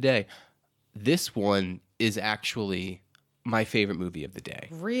movie of the day. This one is actually my favorite movie of the day.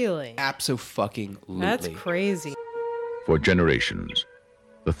 Really? Abso-fucking-lutely. That's crazy. For generations,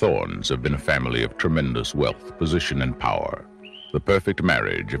 the Thorns have been a family of tremendous wealth, position, and power. The perfect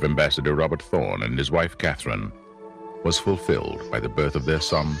marriage of Ambassador Robert Thorne and his wife Catherine was fulfilled by the birth of their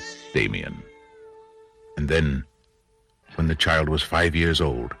son, Damien. And then, when the child was 5 years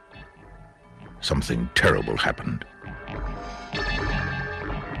old, something terrible happened.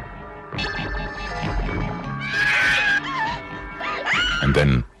 And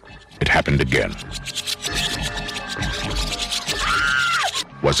then it happened again.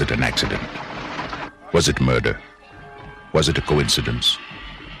 Was it an accident? Was it murder? Was it a coincidence?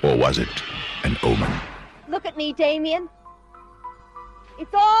 Or was it an omen? Look at me, Damien.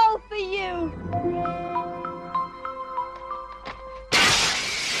 It's all for you.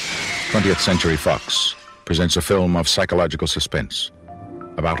 20th Century Fox presents a film of psychological suspense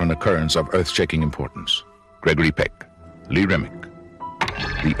about an occurrence of earth-shaking importance. Gregory Peck, Lee Remick,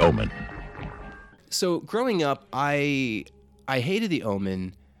 The Omen. So growing up, I hated The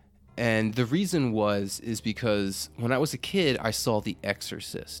Omen. And the reason is because when I was a kid, I saw The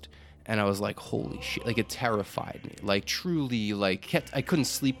Exorcist, and I was like, holy shit, like it terrified me, like truly, like I couldn't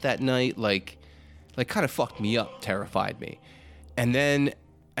sleep that night, like kind of fucked me up, terrified me. And then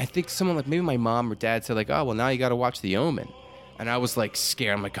I think someone like maybe my mom or dad said like, oh, well now you got to watch The Omen. And I was like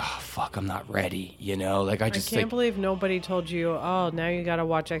scared. I'm like, oh fuck, I'm not ready, you know? Like I can't believe nobody told you, oh, now you got to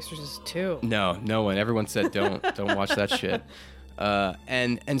watch Exorcist 2. No one. Everyone said don't watch that shit.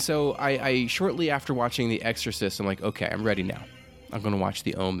 And so I shortly after watching The Exorcist, I'm like, okay, I'm ready now. I'm going to watch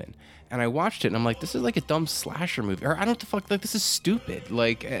The Omen. And I watched it and I'm like, this is like a dumb slasher movie. Or I don't know what the fuck, like this is stupid.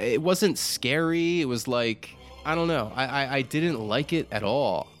 Like it wasn't scary. It was like, I don't know. I didn't like it at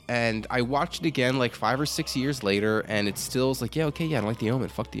all. And I watched it again like 5 or 6 years later and it still was like, yeah, okay, yeah, I don't like The Omen.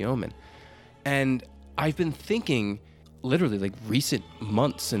 Fuck The Omen. And I've been thinking literally like recent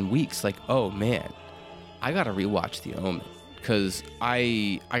months and weeks, like, oh man, I got to rewatch The Omen. Because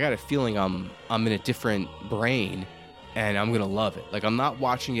I got a feeling I'm in a different brain and I'm going to love it. Like, I'm not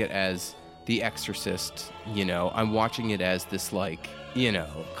watching it as The Exorcist, you know. I'm watching it as this, like, you know,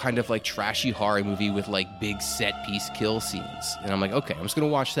 kind of like trashy horror movie with like big set piece kill scenes. And I'm like, okay, I'm just going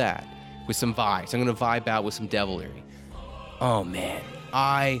to watch that with some vibes. I'm going to vibe out with some devilry. Oh man,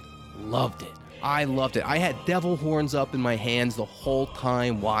 I loved it. I loved it. I had devil horns up in my hands the whole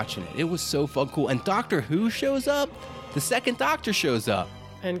time watching it. It was so fun cool. And Doctor Who shows up. The second Doctor shows up.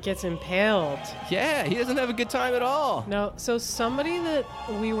 And gets impaled. Yeah, he doesn't have a good time at all. No, so somebody that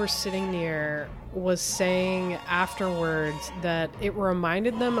we were sitting near was saying afterwards that it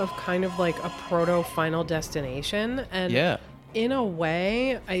reminded them of kind of like a proto Final Destination. And yeah. In a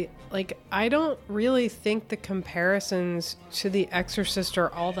way, I don't really think the comparisons to The Exorcist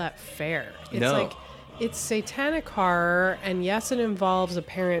are all that fair. It's like it's satanic horror, and yes, it involves a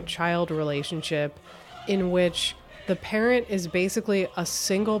parent-child relationship in which the parent is basically a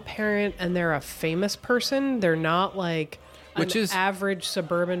single parent and they're a famous person. They're not like an average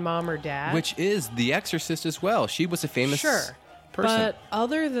suburban mom or dad. Which is The Exorcist as well. She was a famous person. But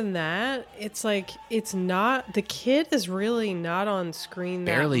other than that, it's like it's not, the kid is really not on screen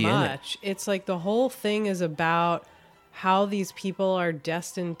Barely that much. It's like the whole thing is about how these people are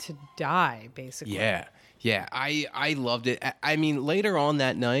destined to die, basically. Yeah. Yeah, I loved it. I mean, later on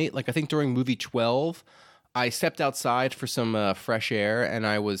that night, like I think during movie 12, I stepped outside for some fresh air, and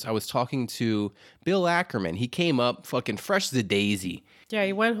I was talking to Bill Ackerman. He came up fucking fresh as a daisy. Yeah,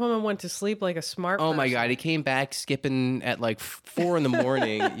 he went home and went to sleep like a smart person. Oh my God, he came back skipping at like 4 in the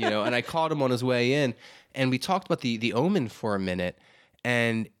morning, you know, and I caught him on his way in, and we talked about the Omen for a minute,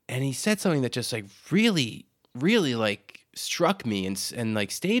 and he said something that just like really, really like struck me and like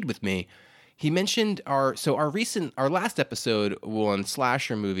stayed with me. He mentioned our last episode on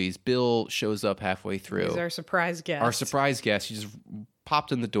slasher movies. Bill shows up halfway through. He's our surprise guest. Our surprise guest. He just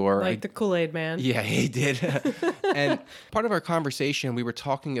popped in the door. Like the Kool-Aid man. Yeah, he did. And part of our conversation, we were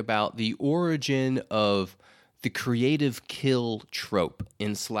talking about the origin of the creative kill trope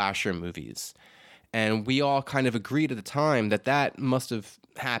in slasher movies. And we all kind of agreed at the time that must have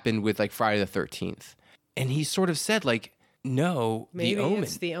happened with like Friday the 13th. And he sort of said like, no, maybe the Omen.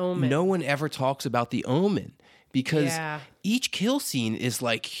 It's the Omen. No one ever talks about the Omen because each kill scene is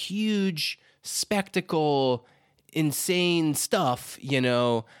like huge spectacle, insane stuff, you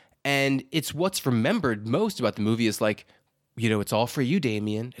know, and it's what's remembered most about the movie is like, you know, it's all for you,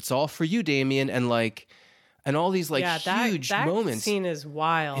 Damien. It's all for you, Damien. And like, and all these like huge that moments. Scene is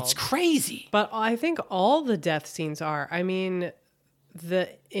wild. It's crazy. But I think all the death scenes are. I mean, the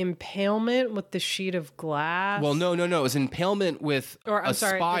impalement with the sheet of glass. Well, no. It was impalement with a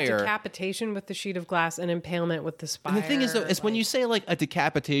spire. The decapitation with the sheet of glass and impalement with the spire. And the thing is, though, is when you say like a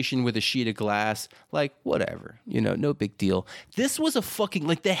decapitation with a sheet of glass, like whatever, you know, no big deal. This was a fucking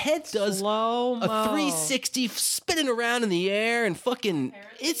like the head does slow-mo. A 360 spinning around in the air and fucking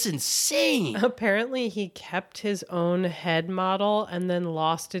it's insane. Apparently, he kept his own head model and then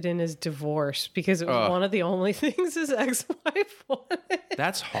lost it in his divorce because it was one of the only things his ex-wife wanted.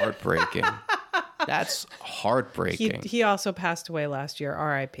 That's heartbreaking. That's heartbreaking. He also passed away last year.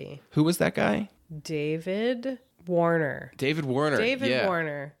 R.I.P. Who was that guy? David Warner. David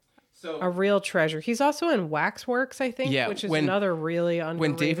Warner. So, a real treasure. He's also in Waxworks, I think, which is another really underrated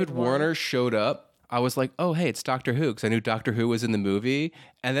When David Warner showed up, I was like, oh, hey, it's Doctor Who, because I knew Doctor Who was in the movie.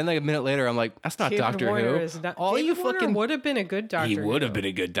 And then like a minute later, I'm like, that's not Doctor Who. David Warner would have been a good Doctor Who. He would have been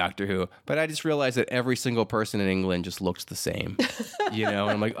a good Doctor Who. But I just realized that every single person in England just looks the same. You know?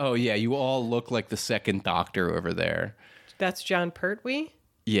 And I'm like, oh, yeah, you all look like the second Doctor over there. That's John Pertwee?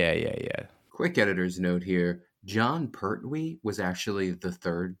 Yeah. Quick editor's note here. John Pertwee was actually the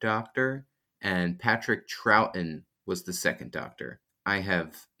third Doctor, and Patrick Troughton was the second Doctor. I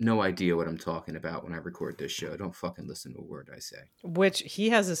have no idea what I'm talking about when I record this show. Don't fucking listen to a word I say. Which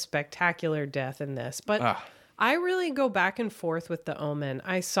he has a spectacular death in this. But I really go back and forth with The Omen.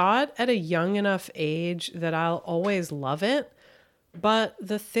 I saw it at a young enough age that I'll always love it. But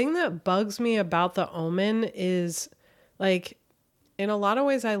the thing that bugs me about The Omen is, like, in a lot of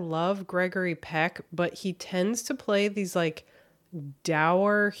ways I love Gregory Peck, but he tends to play these, like,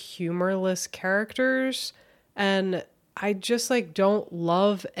 dour, humorless characters. And I just like don't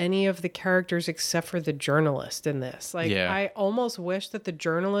love any of the characters except for the journalist in this. Like, I almost wish that the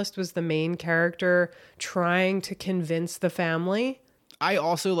journalist was the main character trying to convince the family. I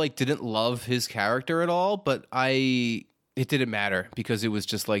also like didn't love his character at all, but it didn't matter because it was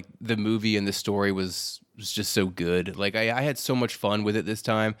just like the movie and the story was just so good. Like I had so much fun with it this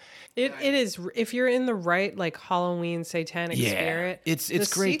time. It is, if you're in the right like Halloween satanic spirit.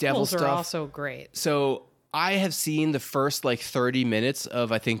 It's great devil stuff. Are also great. So I have seen the first like 30 minutes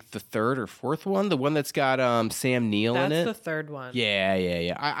of I think the third or fourth one, the one that's got Sam Neill in it. That's the third one.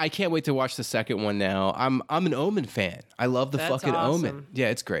 Yeah. I can't wait to watch the second one now. I'm an Omen fan. I love the That's fucking awesome. Omen. Yeah,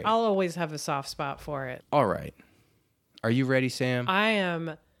 it's great. I'll always have a soft spot for it. All right. Are you ready, Sam? I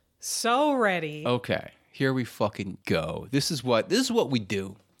am so ready. Okay. Here we fucking go. This is what we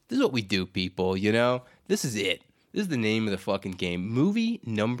do. This is what we do, people, you know? This is it. This is the name of the fucking game. Movie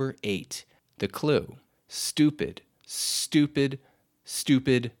number 8. The clue. Stupid zombie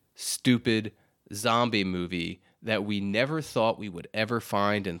movie that we never thought we would ever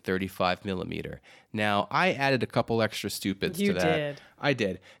find in 35 millimeter. Now, I added a couple extra stupids to that. You did. I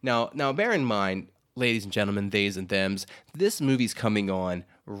did. Now, bear in mind, ladies and gentlemen, theys and thems, this movie's coming on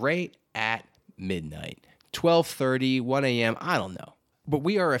right at midnight. 12:30, 1 a.m., I don't know. But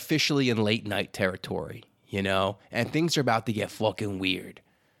we are officially in late night territory, you know? And things are about to get fucking weird.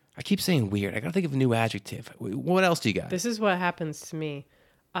 I keep saying weird. I gotta think of a new adjective. What else do you got? This is what happens to me.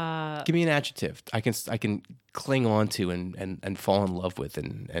 Give me an adjective I can cling on to and fall in love with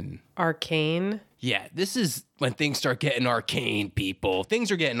and arcane. Yeah, this is when things start getting arcane, people. Things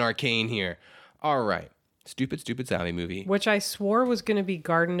are getting arcane here. All right. Stupid zombie movie. Which I swore was going to be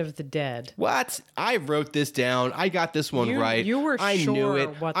Garden of the Dead. What? I wrote this down. I got this one right. You were I sure knew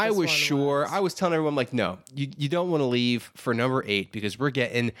it. what I this was one sure. was. I was telling everyone, like, no, you don't want to leave for number 8 because we're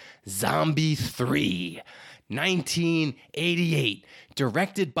getting Zombie 3, 1988,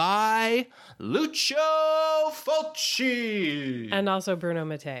 directed by Lucio Fulci. And also Bruno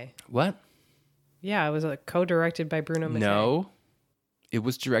Mattei. What? Yeah, it was co-directed by Bruno Mattei. No, it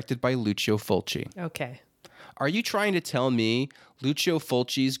was directed by Lucio Fulci. Okay. Are you trying to tell me Lucio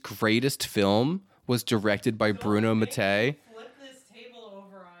Fulci's greatest film was directed by Bruno Mattei? Flip this table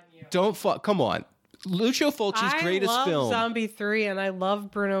over on you. Come on. Lucio Fulci's greatest film. I love film. Zombie 3 and I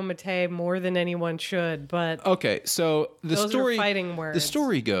love Bruno Mattei more than anyone should, but okay, so those are fighting words. The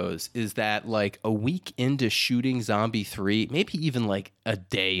story goes is that like a week into shooting Zombie 3, maybe even like a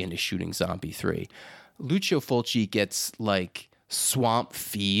day into shooting Zombie 3, Lucio Fulci gets like swamp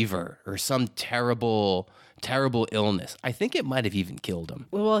fever or some terrible illness. I think it might have even killed him.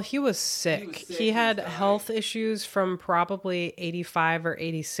 Well, he was sick. He had health issues from probably 85 or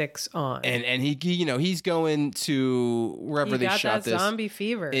 86 on. And he he's going to wherever they shot this. Zombie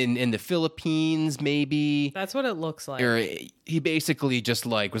fever. In the Philippines, maybe. That's what it looks like. Or he basically just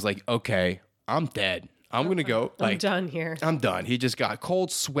like was like, okay, I'm dead. I'm going to go. I'm done here. I'm done. He just got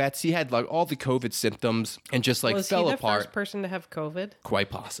cold sweats. He had like all the COVID symptoms and just like fell apart. Was he the first person to have COVID? Quite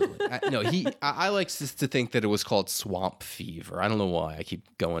possibly. I like to think that it was called swamp fever. I don't know why I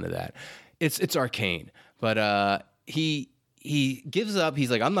keep going to that. It's arcane. But he gives up. He's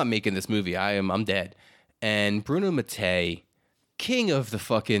like, I'm not making this movie. I'm dead. And Bruno Mattei, king of the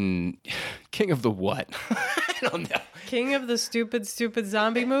what? I don't know. King of the stupid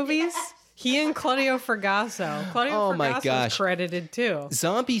zombie movies? He and Claudio Fragasso. Claudio Fragasso is credited too.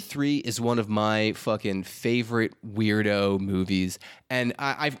 Zombie 3 is one of my fucking favorite weirdo movies, and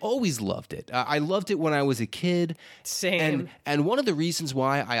I've always loved it. I loved it when I was a kid. Same. And one of the reasons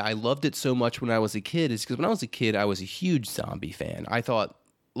why I loved it so much when I was a kid is because when I was a kid, I was a huge zombie fan. I thought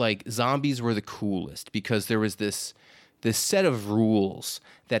like zombies were the coolest because there was this set of rules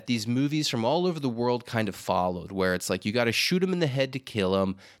that these movies from all over the world kind of followed, where it's like you got to shoot them in the head to kill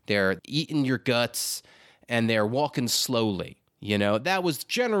them. They're eating your guts and they're walking slowly. You know, that was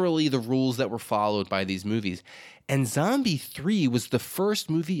generally the rules that were followed by these movies. And Zombie 3 was the first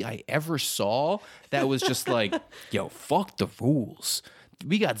movie I ever saw that was just like, yo, fuck the rules.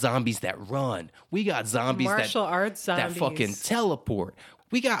 We got zombies that run. We got zombies martial arts zombies that fucking teleport.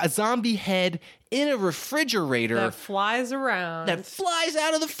 We got a zombie head in a refrigerator that flies around. That flies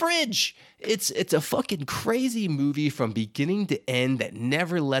out of the fridge. It's a fucking crazy movie from beginning to end that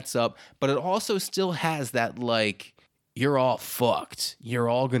never lets up, but it also still has that like you're all fucked. You're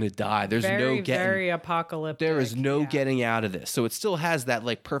all going to die. There's very apocalyptic. There is no getting out of this. So it still has that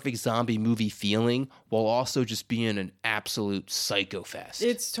like perfect zombie movie feeling while also just being an absolute psycho-fest.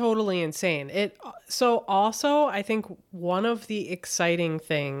 It's totally insane. So also, I think one of the exciting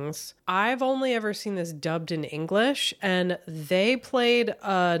things, I've only ever seen this dubbed in English, and they played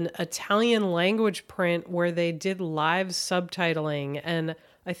an Italian language print where they did live subtitling, and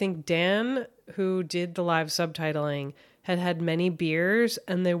I think Dan, who did the live subtitling, had many beers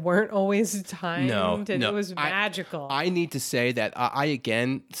and they weren't always timed. No. It was magical. I need to say that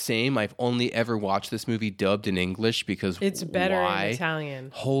I've only ever watched this movie dubbed in English because it's better in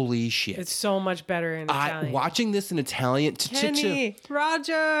Italian. Holy shit. It's so much better in Italian. Watching this in Italian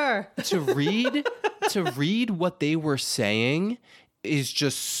Roger to read what they were saying is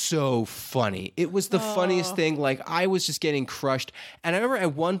just so funny. It was the funniest thing. Like, I was just getting crushed. And I remember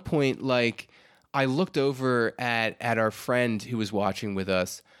at one point, like, I looked over at our friend who was watching with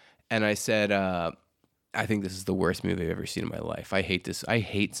us, and I said, I think this is the worst movie I've ever seen in my life. I hate this. I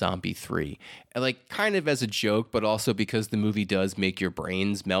hate Zombie 3. And like, kind of as a joke, but also because the movie does make your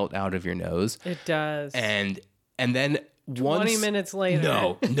brains melt out of your nose. It does. And then 20 minutes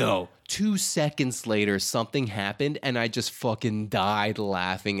later. No. 2 seconds later, something happened, and I just fucking died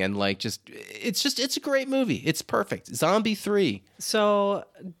laughing. And like, it's a great movie. It's perfect. Zombie 3. So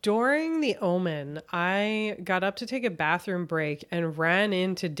during The Omen, I got up to take a bathroom break and ran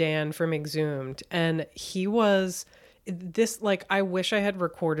into Dan from Exhumed. And he was this, like, I wish I had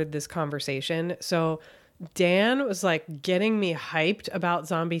recorded this conversation. So Dan was like getting me hyped about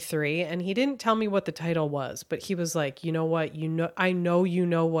Zombie 3, and he didn't tell me what the title was, but he was like, you know what, I know you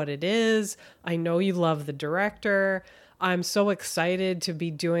know what it is. I know you love the director. I'm so excited to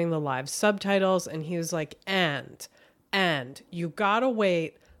be doing the live subtitles. And he was like, and you gotta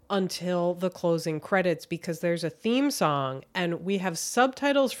wait until the closing credits because there's a theme song and we have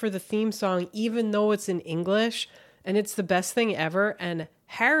subtitles for the theme song even though it's in English, and it's the best thing ever. And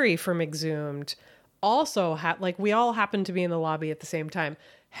Harry from Exhumed also we all happened to be in the lobby at the same time.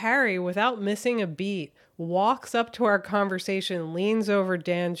 Harry, without missing a beat, walks up to our conversation, leans over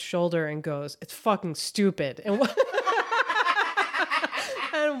Dan's shoulder and goes, "It's fucking stupid," and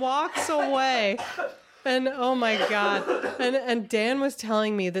and walks away. And oh my God. And Dan was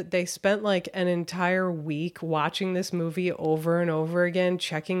telling me that they spent like an entire week watching this movie over and over again,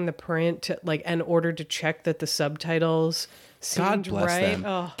 checking the print in order to check that the subtitles seemed God bless right. them.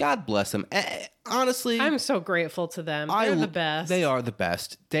 Oh. God bless them. Honestly, I'm so grateful to them. They're the best. They are the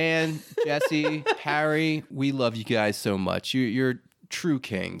best. Dan, Jesse, Harry, we love you guys so much. You're true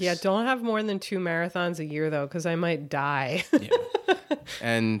kings. Yeah, don't have more than 2 marathons a year though, because I might die.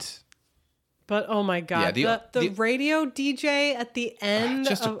 And but oh my God, the radio DJ at the end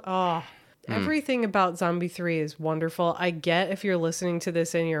everything about Zombie 3 is wonderful. I get if you're listening to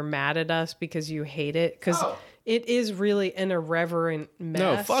this and you're mad at us because you hate it, because it is really an irreverent mess.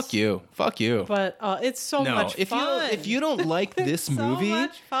 No, fuck you. But it's so much fun. If you don't like this movie,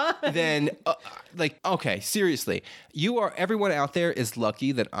 much fun. Then okay, seriously, everyone out there is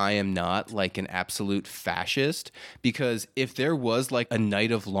lucky that I am not like an absolute fascist, because if there was like a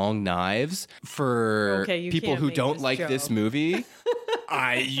night of long knives for people who don't like this movie,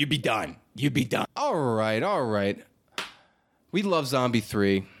 you'd be done. All right. We love Zombie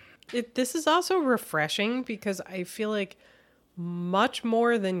 3. This is also refreshing because I feel like much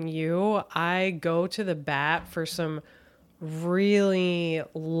more than you, I go to the bat for some really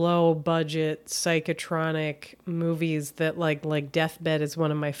low budget psychotronic movies that like Deathbed is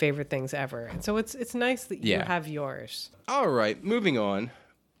one of my favorite things ever. And so it's nice that you have yours. All right, moving on.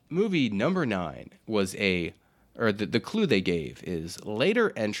 Movie number 9 was the clue they gave is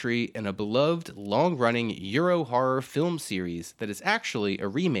later entry in a beloved, long-running Euro horror film series that is actually a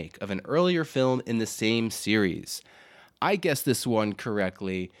remake of an earlier film in the same series. I guessed this one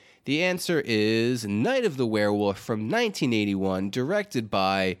correctly. The answer is Night of the Werewolf from 1981, directed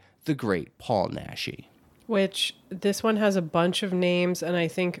by the great Paul Naschy. Which, this one has a bunch of names, and I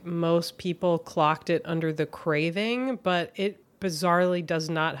think most people clocked it under The Craving, but it bizarrely does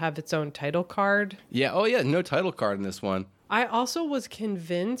not have its own title card. Yeah, no title card in this one. I also was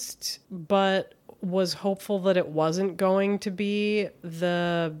convinced, but was hopeful that it wasn't going to be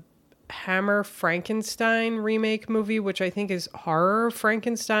the Hammer Frankenstein remake movie, which I think is Horror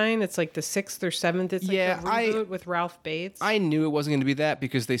Frankenstein. It's like the 6th or 7th. It's like a reboot with Ralph Bates. I knew it wasn't going to be that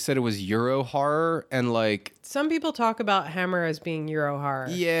because they said it was Euro horror, and like... Some people talk about Hammer as being Euro horror.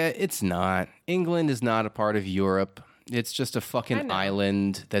 Yeah, it's not. England is not a part of Europe. It's just a fucking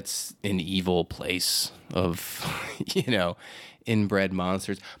island that's an evil place of, inbred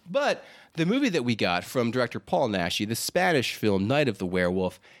monsters. But the movie that we got from director Paul Naschy, the Spanish film Night of the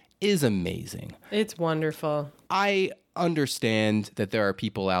Werewolf, is amazing. It's wonderful. I understand that there are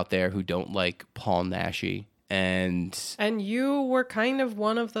people out there who don't like Paul Naschy. And you were kind of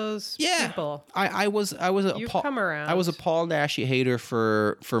one of those people. You've come around. I was a Paul Naschy hater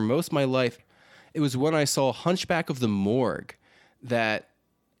for most of my life. It was when I saw Hunchback of the Morgue that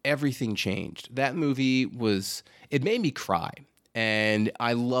everything changed. That movie it made me cry, and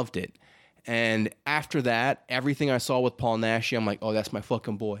I loved it. And after that, everything I saw with Paul Naschy, I'm like, oh, that's my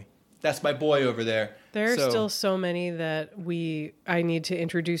fucking boy. That's my boy over there. There are still so many that I need to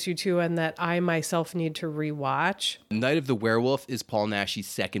introduce you to and that I myself need to rewatch. Night of the Werewolf is Paul Naschy's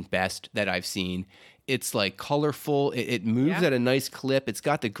second best that I've seen. It's like colorful. It moves at a nice clip. It's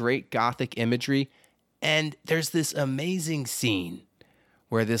got the great gothic imagery. And there's this amazing scene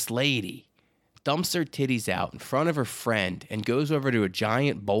where this lady dumps her titties out in front of her friend and goes over to a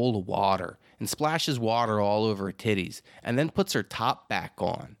giant bowl of water and splashes water all over her titties and then puts her top back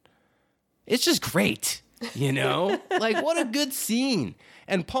on. It's just great, you know? Like, what a good scene.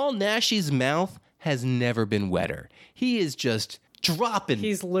 And Paul Naschy's mouth has never been wetter. He is just dropping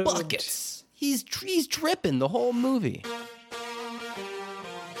buckets. He's dripping the whole movie.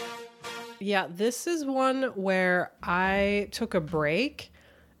 Yeah, this is one where I took a break,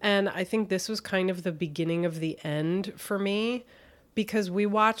 and I think this was kind of the beginning of the end for me, because we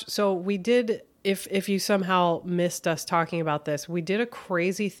did, if you somehow missed us talking about this, we did a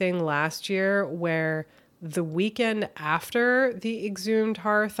crazy thing last year where the weekend after the Exhumed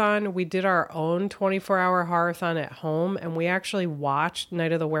Horrorthon, we did our own 24-hour Horrorthon at home, and we actually watched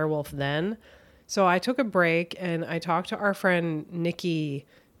Night of the Werewolf then. So I took a break, and I talked to our friend Nikki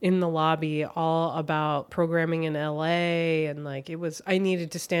in the lobby all about programming in LA, and like I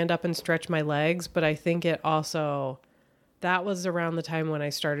needed to stand up and stretch my legs, but I think that was around the time when I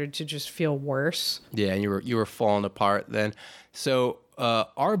started to just feel worse. Yeah, and you were falling apart then. So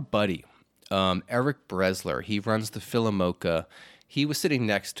our buddy, Eric Bresler, he runs the Philomoka. He was sitting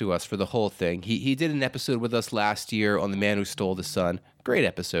next to us for the whole thing. He did an episode with us last year on The Man Who Stole the Sun. Great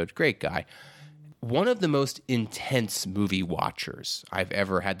episode, great guy. One of the most intense movie watchers I've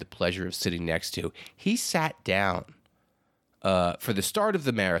ever had the pleasure of sitting next to. He sat down for the start of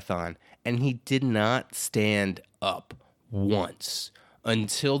the marathon, and he did not stand up once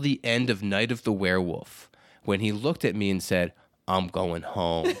until the end of Night of the Werewolf, when he looked at me and said, "I'm going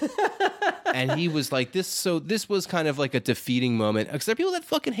home." And he was like, this was kind of like a defeating moment. Because there are people that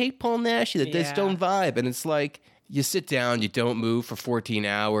fucking hate Paul Naschy, that just don't vibe. And it's like, you sit down, you don't move for 14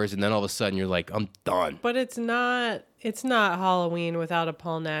 hours, and then all of a sudden you're like, I'm done. But it's not Halloween without a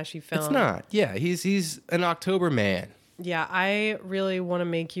Paul Naschy film. It's not. Yeah, he's an October man. Yeah, I really want to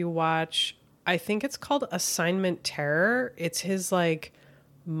make you watch, I think it's called Assignment Terror. It's his like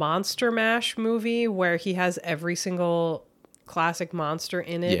Monster Mash movie where he has every single classic monster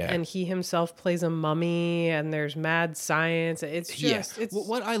in it, and he himself plays a mummy, and there's mad science. It's just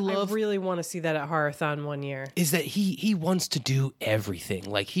what I love. I really want to see that at Horrorthon one year. Is that he wants to do everything.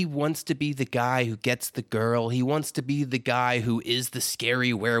 Like, he wants to be the guy who gets the girl. He wants to be the guy who is the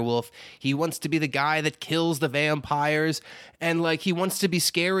scary werewolf. He wants to be the guy that kills the vampires, and like he wants to be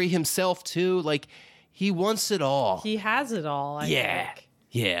scary himself too. Like, he wants it all. He has it all. I think.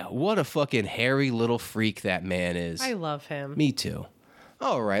 Yeah, what a fucking hairy little freak that man is. I love him. Me too.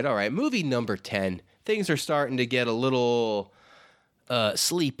 All right. Movie number 10. Things are starting to get a little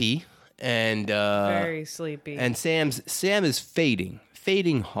sleepy. And very sleepy. And Sam is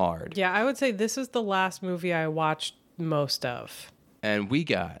fading hard. Yeah, I would say this is the last movie I watched most of. And we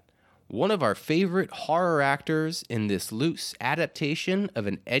got one of our favorite horror actors in this loose adaptation of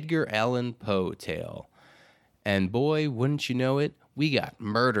an Edgar Allan Poe tale. And boy, wouldn't you know it, we got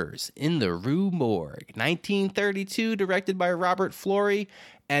Murders in the Rue Morgue, 1932, directed by Robert Florey.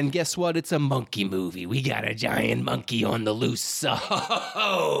 And guess what? It's a monkey movie. We got a giant monkey on the loose.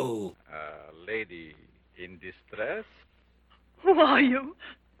 So, lady in distress? Who are you?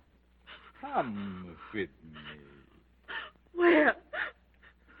 Come with me. Where?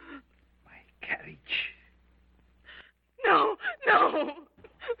 My carriage. No.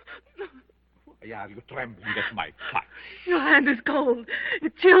 Why are you trembling at my touch? Your hand is cold.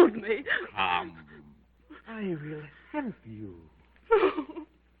 It chilled me. Come. I will help you.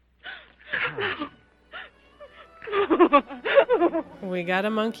 We got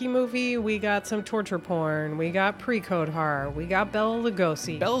a monkey movie, we got some torture porn, we got pre-code horror, we got Bela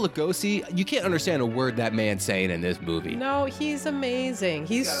Lugosi. Bela Lugosi, you can't understand a word that man's saying in this movie. No, he's amazing.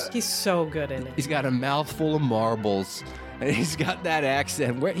 He's so good in it. He's got a mouthful of marbles. And he's got that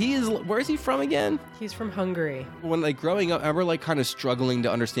accent. Where is he from again? He's from Hungary. When like growing up, I remember like kind of struggling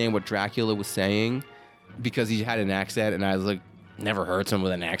to understand what Dracula was saying because he had an accent, and I was like, never heard someone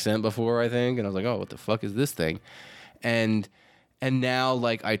with an accent before, I think. And I was like, oh, what the fuck is this thing? And now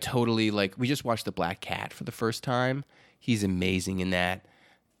like I totally like, we just watched The Black Cat for the first time. He's amazing in that.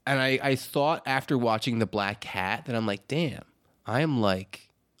 And I thought after watching The Black Cat that I'm like, damn, I'm like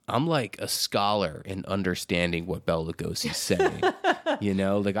a scholar in understanding what Bela Lugosi's saying. You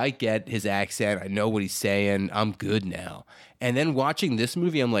know, like I get his accent. I know what he's saying. I'm good now. And then watching this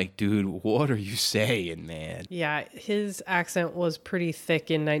movie, I'm like, dude, what are you saying, man? Yeah, his accent was pretty thick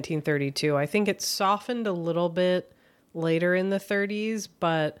in 1932. I think it softened a little bit later in the 30s,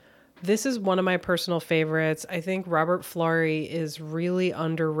 but this is one of my personal favorites. I think Robert Florey is really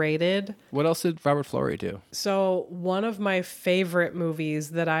underrated. What else did Robert Florey do? So one of my favorite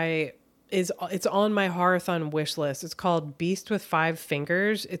movies that I it's on my Horrorthon wish list. It's called Beast with Five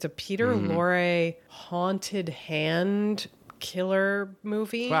Fingers. It's a Peter Lorre haunted hand killer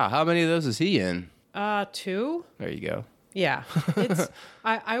movie. Wow, how many of those is he in? 2. There you go. Yeah. It's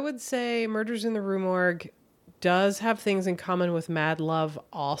I would say Murders in the Rue Morgue does have things in common with Mad Love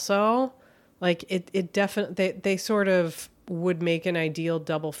also. Like it definitely they sort of would make an ideal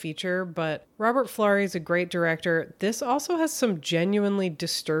double feature, but Robert Florey is a great director. This also has some genuinely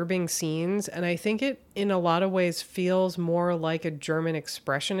disturbing scenes, and I think it in a lot of ways feels more like a German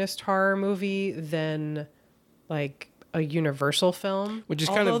expressionist horror movie than like a Universal film. Which is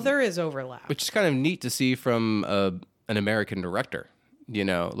although there is overlap. Which is kind of neat to see from an American director, you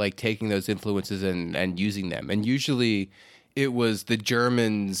know, like taking those influences and using them. And usually it was the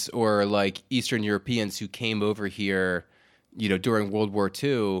Germans or like Eastern Europeans who came over here, you know, during World War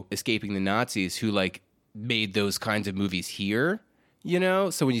II, escaping the Nazis, who like made those kinds of movies here, you know?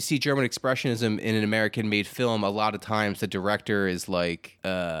 So when you see German expressionism in an American made film, a lot of times the director is like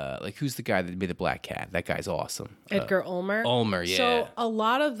who's the guy that made The Black Cat? That guy's awesome. Edgar Ulmer. Ulmer, yeah. So a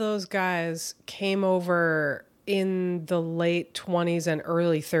lot of those guys came over in the late 20s and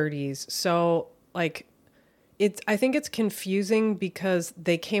early 30s. So like I think it's confusing because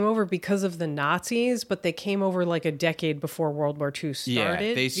they came over because of the Nazis, but they came over like a decade before World War II started.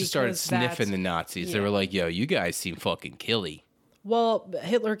 Yeah, they just started sniffing the Nazis. Yeah. They were like, yo, you guys seem fucking killy. Well,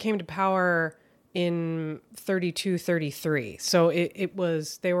 Hitler came to power in 32, 33. So it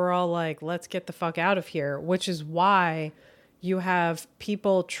was, they were all like, let's get the fuck out of here, which is why you have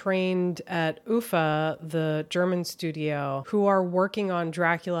people trained at UFA, the German studio, who are working on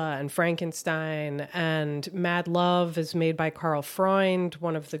Dracula and Frankenstein, and Mad Love is made by Karl Freund,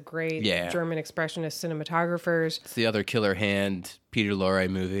 one of the great German expressionist cinematographers. It's the other Killer Hand Peter Lorre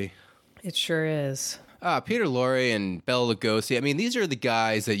movie. It sure is. Peter Lorre and Bela Lugosi. I mean, these are the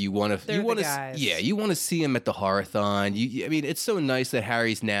guys that you want to. You want to. Yeah, you want to see them at the Horrorthon. I mean, it's so nice that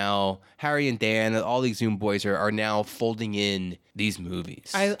Harry and Dan, and all these Zoom boys are now folding in these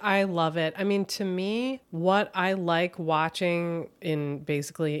movies. I love it. I mean, to me, what I like watching in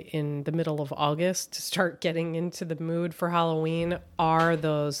the middle of August to start getting into the mood for Halloween are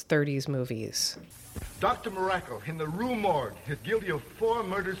those 30s movies. Dr. Miracle in the Rue Morgue is guilty of 4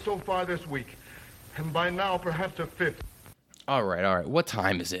 murders so far this week. And by now, perhaps a 5th. All right. What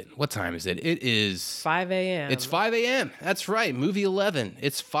time is it? It is 5 a.m. It's 5 a.m. That's right. Movie 11.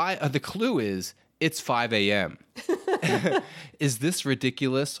 It's 5. The clue is it's 5 a.m. Is this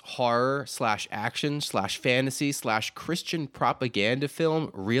ridiculous horror / action / fantasy / Christian propaganda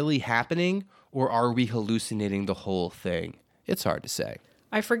film really happening, or are we hallucinating the whole thing? It's hard to say.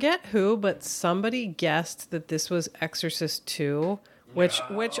 I forget who, but somebody guessed that this was Exorcist 2, which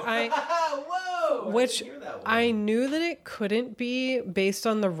I knew that it couldn't be based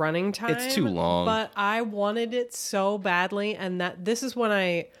on the running time. It's too long. But I wanted it so badly, and this is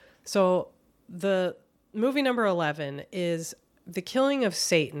when so the movie number 11 is The Killing of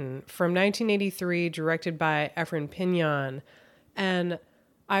Satan from 1983, directed by Efren Pignon. And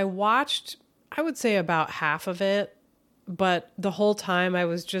I watched, I would say about half of it. But the whole time I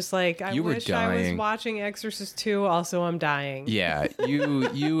was just like, I wish I was watching Exorcist 2. Also, I'm dying. Yeah,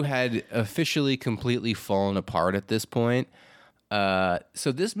 you had officially completely fallen apart at this point.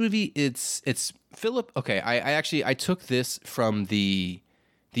 So this movie, it's Philip. Okay, I took this from the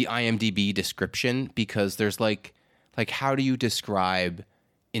IMDb description because there's like how do you describe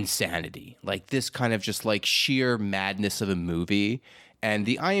insanity? Like this kind of just like sheer madness of a movie. And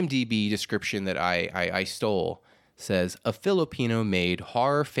the IMDb description that I stole says, a Filipino-made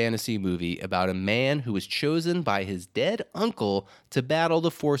horror fantasy movie about a man who was chosen by his dead uncle to battle the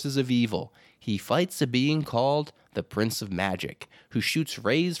forces of evil. He fights a being called the Prince of Magic, who shoots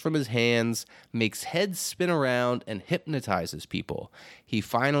rays from his hands, makes heads spin around, and hypnotizes people. He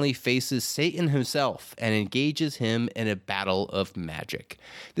finally faces Satan himself and engages him in a battle of magic.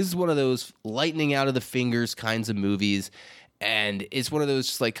 This is one of those lightning out of the fingers kinds of movies. And it's one of those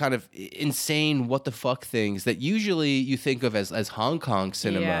just like kind of insane what the fuck things that usually you think of as Hong Kong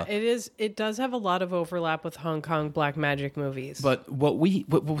cinema. Yeah, it is. It does have a lot of overlap with Hong Kong black magic movies. But what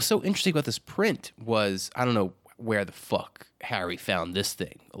was so interesting about this print was, I don't know where the fuck Harry found this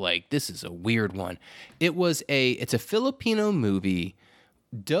thing. Like, this is a weird one. It's a Filipino movie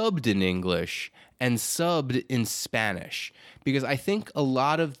dubbed in English and subbed in Spanish, because I think a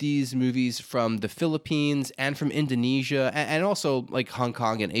lot of these movies from the Philippines and from Indonesia and also like Hong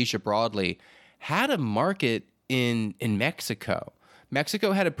Kong and Asia broadly had a market in Mexico.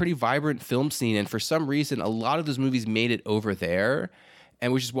 Mexico had a pretty vibrant film scene, and for some reason a lot of those movies made it over there,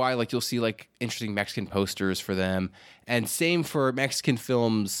 and which is why like you'll see like interesting Mexican posters for them, and same for Mexican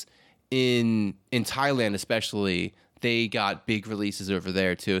films in Thailand especially, they got big releases over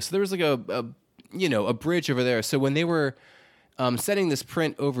there too. So there was like a bridge over there. So when they were setting this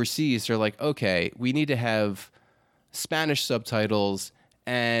print overseas, they're like, okay, we need to have Spanish subtitles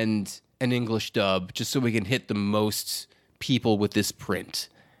and an English dub just so we can hit the most people with this print.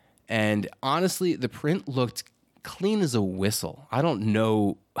 And honestly, the print looked clean as a whistle. I don't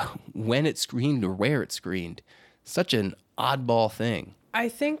know when it screened or where it screened. Such an oddball thing. I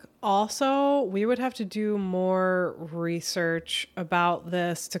think also we would have to do more research about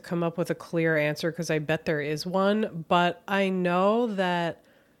this to come up with a clear answer, because I bet there is one. But I know that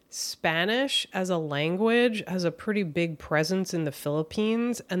Spanish as a language has a pretty big presence in the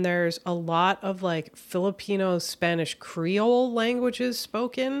Philippines, and there's a lot of like Filipino Spanish Creole languages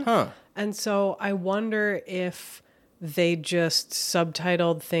spoken. And so I wonder if they just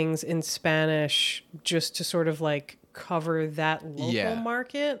subtitled things in Spanish just to sort of like cover that local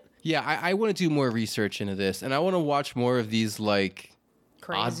market. Yeah, I want to do more research into this, and I want to watch more of these like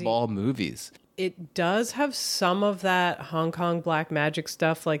Crazy oddball movies. It does have some of that Hong Kong black magic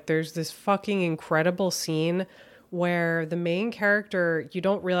stuff. Like there's this fucking incredible scene where the main character, you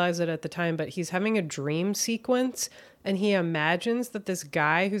don't realize it at the time, but he's having a dream sequence, and he imagines that this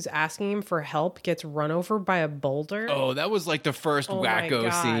guy who's asking him for help gets run over by a boulder. Oh, that was like the first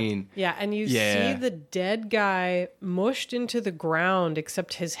wacko scene. Yeah, and you see the dead guy mushed into the ground,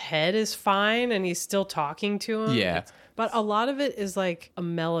 except his head is fine and he's still talking to him. Yeah. But a lot of it is like a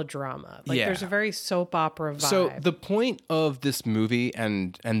melodrama. Like there's a very soap opera vibe. So the point of this movie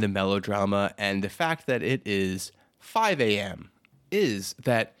and the melodrama and the fact that it is 5 a.m. is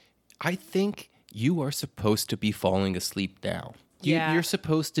that I think you are supposed to be falling asleep now. You're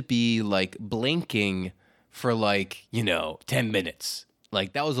supposed to be like blinking for like, 10 minutes.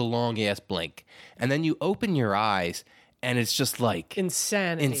 Like that was a long ass blink. And then you open your eyes and it's just like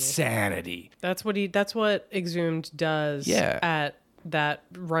insanity. That's what Exhumed does at that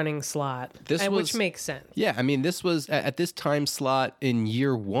running slot, which makes sense. Yeah, I mean, this was at this time slot in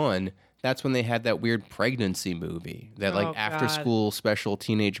year one. That's when they had that weird pregnancy movie, that like after school special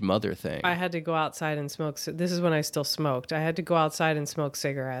teenage mother thing. I had to go outside and smoke. This is when I still smoked. I had to go outside and smoke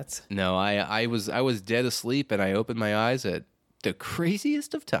cigarettes. No, I was dead asleep and I opened my eyes at the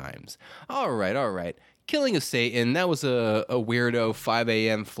craziest of times. All right. Killing of Satan, that was a weirdo 5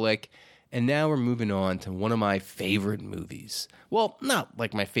 a.m. flick. And now we're moving on to one of my favorite movies. Well, not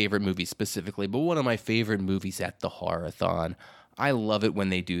like my favorite movie specifically, but one of my favorite movies at the Horrorthon. I love it when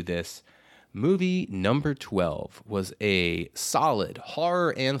they do this. Movie number 12 was a solid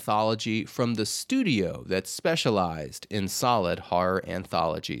horror anthology from the studio that specialized in solid horror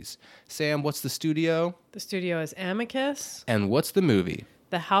anthologies. Sam, what's the studio? The studio is Amicus. And what's the movie?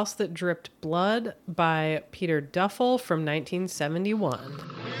 The House That Dripped Blood by Peter Duffel from 1971.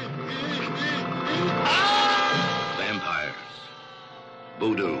 Vampires,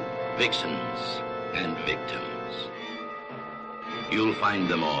 voodoo, vixens, and victims. You'll find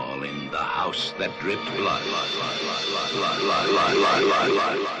them all in the house that dripped blood.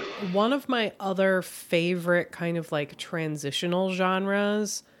 One of my other favorite kind of like transitional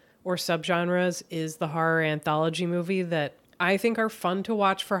genres or subgenres is the horror anthology movie that I think are fun to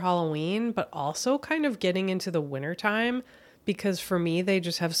watch for Halloween, but also kind of getting into the wintertime, because for me, they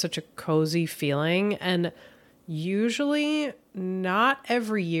just have such a cozy feeling. And usually, not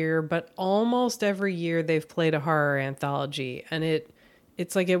every year, but almost every year, they've played a horror anthology. And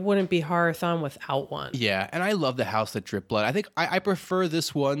it's like it wouldn't be Horrorthon without one. Yeah, and I love The House That Dripped Blood. I think I prefer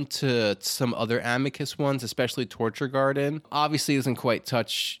this one to some other Amicus ones, especially Torture Garden. Obviously, it doesn't quite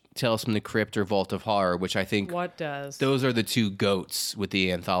touch Tales from the Crypt or Vault of Horror, which I think what does. Those are the two goats with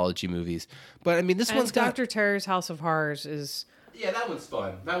the anthology movies. But I mean, this one's got Dr. Terror's House of Horrors is... Yeah, that one's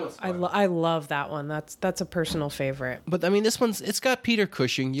fun. I love that one. That's a personal favorite. But I mean, it's got Peter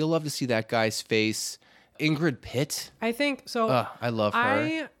Cushing. You'll love to see that guy's face. Ingrid Pitt. I think so. I love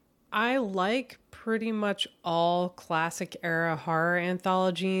her. I like pretty much all classic era horror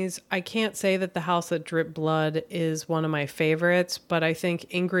anthologies. I can't say that The House That Dripped Blood is one of my favorites, but I think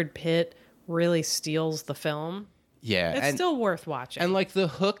Ingrid Pitt really steals the film. Yeah. It's still worth watching. And like the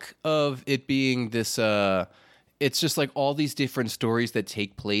hook of it being this, it's just like all these different stories that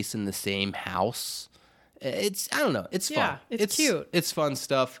take place in the same house. I don't know. It's fun. Yeah, it's cute. It's fun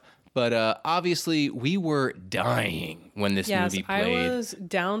stuff. But obviously, we were dying when this movie played. I was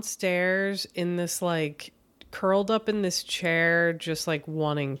downstairs in this, like, curled up in this chair, just, like,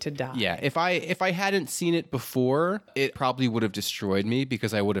 wanting to die. Yeah, if I hadn't seen it before, it probably would have destroyed me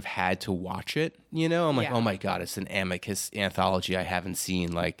because I would have had to watch it, I'm like, oh, my God, it's an Amicus anthology I haven't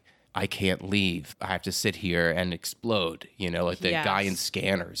seen, like, I can't leave. I have to sit here and explode, like the guy in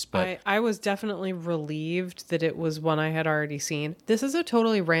Scanners. But I was definitely relieved that it was one I had already seen. This is a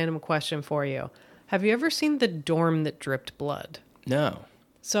totally random question for you. Have you ever seen The Dorm That Dripped Blood? No.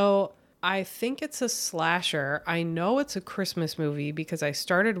 So I think it's a slasher. I know it's a Christmas movie because I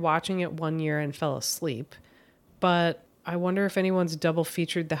started watching it one year and fell asleep. But I wonder if anyone's double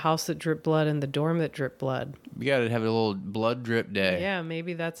featured The House That Dripped Blood and The Dorm That Dripped Blood. We got to have a little blood drip day. Yeah,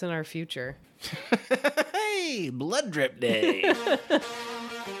 maybe that's in our future. Hey, blood drip day.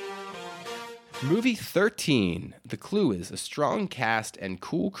 Movie 13. The clue is a strong cast and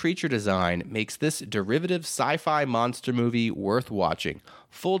cool creature design makes this derivative sci-fi monster movie worth watching.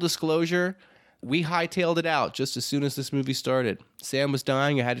 Full disclosure, we hightailed it out just as soon as this movie started. Sam was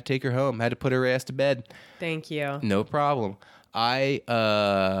dying. I had to take her home. I had to put her ass to bed. Thank you. No problem. I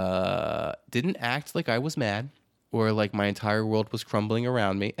didn't act like I was mad or like my entire world was crumbling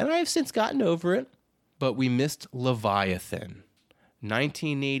around me, and I have since gotten over it. But we missed Leviathan.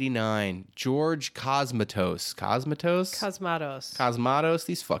 1989, George Cosmatos. Cosmatos,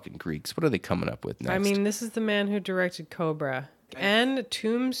 these fucking Greeks. What are they coming up with next? I mean, this is the man who directed Cobra and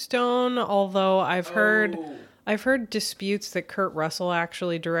Tombstone, although I've heard disputes that Kurt Russell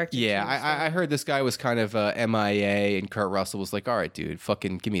actually directed Tombstone. I heard this guy was kind of MIA, and Kurt Russell was like, all right, dude,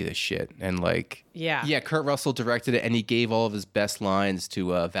 fucking give me this shit. And like, yeah, Kurt Russell directed it, and he gave all of his best lines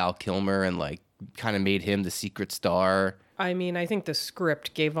to Val Kilmer and like kind of made him the secret star. I mean, I think the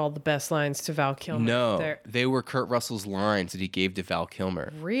script gave all the best lines to Val Kilmer. No, they were Kurt Russell's lines that he gave to Val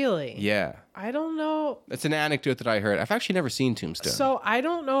Kilmer. Really? Yeah. I don't know. It's an anecdote that I heard. I've actually never seen Tombstone. So I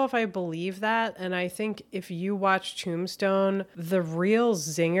don't know if I believe that. And I think if you watch Tombstone, the real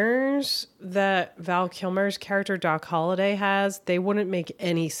zingers that Val Kilmer's character Doc Holliday has, they wouldn't make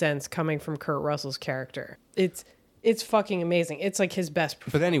any sense coming from Kurt Russell's character. It's fucking amazing. It's like his best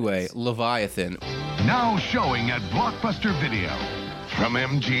performance. But anyway, Leviathan. Now showing at Blockbuster Video. From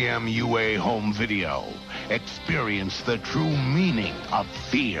MGM UA Home Video. Experience the true meaning of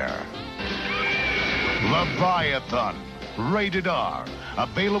fear. Leviathan. Rated R.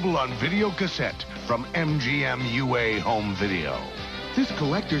 Available on video cassette from MGM UA Home Video. This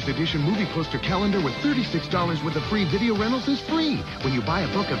collector's edition movie poster calendar with $36 worth of free video rentals is free when you buy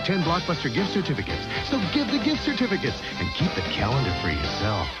a book of 10 Blockbuster gift certificates. So give the gift certificates and keep the calendar for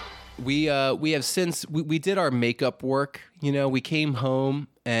yourself. We have since we did our makeup work. We came home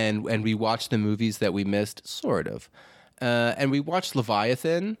and we watched the movies that we missed, sort of, and we watched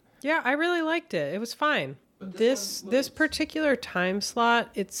Leviathan. Yeah, I really liked it. It was fine. This particular time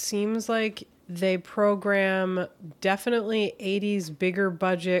slot, it seems like they program definitely 80s bigger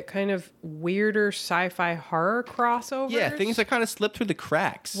budget, kind of weirder sci-fi horror crossovers. Yeah, things that kind of slip through the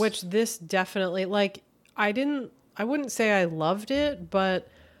cracks. Which this definitely, like, I wouldn't say I loved it, but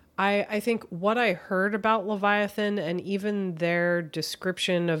I think what I heard about Leviathan and even their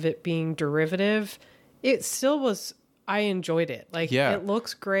description of it being derivative, it still was, I enjoyed it. Like, It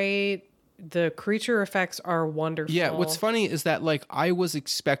looks great. The creature effects are wonderful. Yeah, what's funny is that, like, I was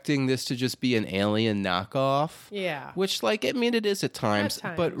expecting this to just be an Alien knockoff. Yeah. Which, like, I mean, it is at times.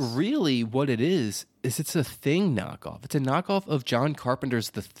 But really what it is it's a Thing knockoff. It's a knockoff of John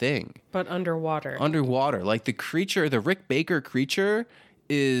Carpenter's The Thing. But underwater. Like, the creature, the Rick Baker creature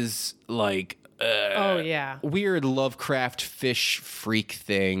is, like, weird Lovecraft fish freak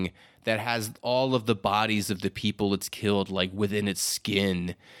thing that has all of the bodies of the people it's killed, like, within its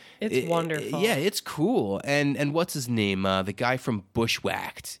skin. It's wonderful. Yeah, it's cool. And what's his name? The guy from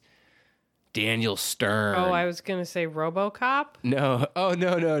Bushwhacked. Daniel Stern. Oh, I was going to say RoboCop? No. Oh,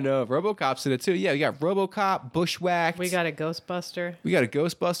 no. RoboCop's in it too. Yeah, we got RoboCop, Bushwhacked. We got a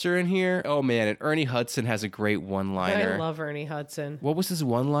Ghostbuster. In here. Oh, man. And Ernie Hudson has a great one-liner. I love Ernie Hudson. What was his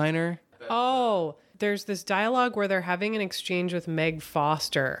one-liner? Oh, there's this dialogue where they're having an exchange with Meg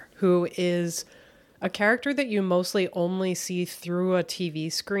Foster, who is a character that you mostly only see through a TV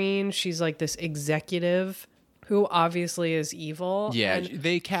screen. She's like this executive who obviously is evil. Yeah,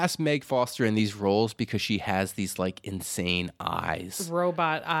 they cast Meg Foster in these roles because she has these like insane eyes.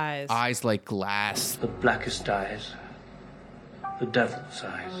 Robot eyes. Eyes like glass. The blackest eyes. The devil's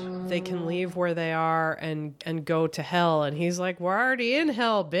eyes. They can leave where they are and go to hell. And he's like, we're already in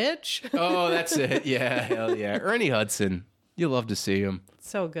hell, bitch. Oh, that's it. Yeah, hell yeah. Ernie Hudson. You love to see him.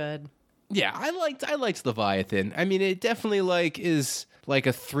 So good. Yeah, I liked Leviathan. I mean, it definitely like is like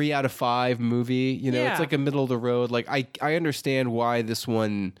a 3 out of 5 movie. It's like a middle of the road. Like I understand why this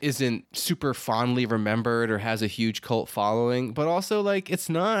one isn't super fondly remembered or has a huge cult following, but also like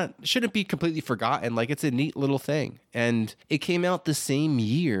shouldn't be completely forgotten. Like it's a neat little thing. And it came out the same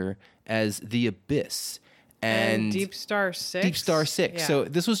year as The Abyss. and Deep Star 6. Deep Star 6. Yeah. So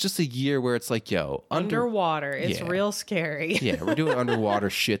this was just a year where it's like, yo, underwater. It's real scary. Yeah, we're doing underwater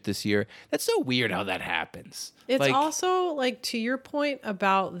shit this year. That's so weird how that happens. It's also, like, to your point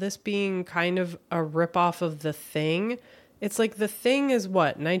about this being kind of a ripoff of The Thing, it's like The Thing is,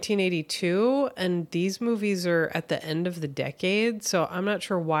 what, 1982? And these movies are at the end of the decade, so I'm not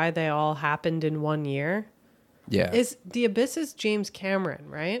sure why they all happened in one year. Yeah. The Abyss is James Cameron,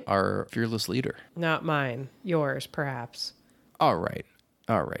 right? Our fearless leader. Not mine. Yours, perhaps. All right.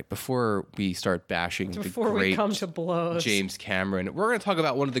 Before we start bashing Before we come to blows, James Cameron, we're going to talk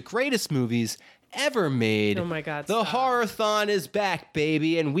about one of the greatest movies ever made. Oh my God. The Horrorthon is back,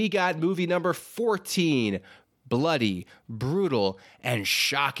 baby. And we got movie number 14. Bloody, brutal, and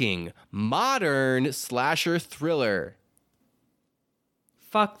shocking modern slasher thriller.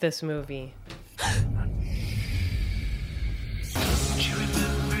 Fuck this movie.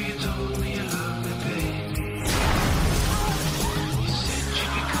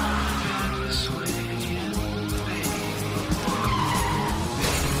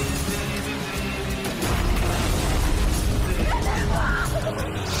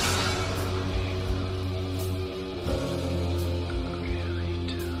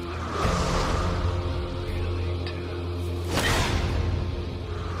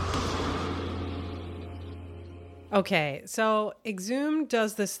 Okay, so Exhumed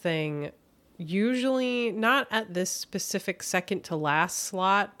does this thing, usually not at this specific second to last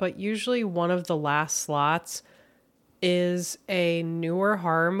slot, but usually one of the last slots is a newer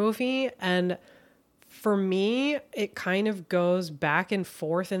horror movie. And for me, it kind of goes back and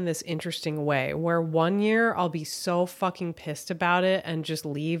forth in this interesting way, where one year I'll be so fucking pissed about it and just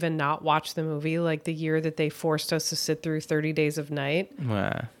leave and not watch the movie, like the year that they forced us to sit through 30 Days of Night.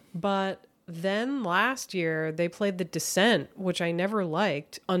 Wow. But then last year, they played The Descent, which I never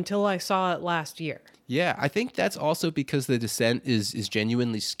liked until I saw it last year. Yeah, I think that's also because The Descent is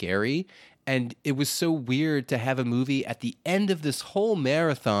genuinely scary. And it was so weird to have a movie at the end of this whole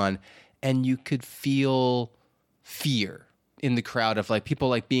marathon and you could feel fear in the crowd of like people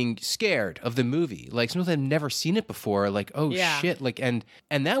like being scared of the movie. Like some of them never seen it before. Like, oh shit. Like, and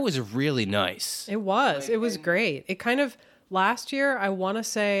that was really nice. It was. It was great. It kind of... Last year, I want to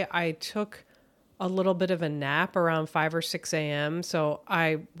say I took a little bit of a nap around 5 or 6 a.m. So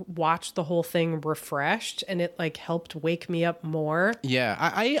I watched the whole thing refreshed and it like helped wake me up more. Yeah,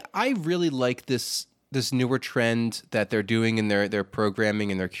 I really like this newer trend that they're doing in their programming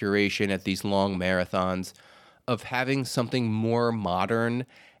and their curation at these long marathons of having something more modern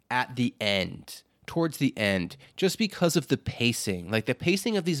at the end. Towards the end, just because of the pacing. Like the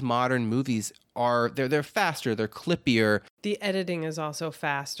pacing of these modern movies they're faster, they're clippier. The editing is also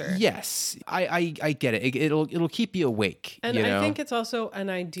faster. Yes, I get it. It'll keep you awake. And you know? I think it's also an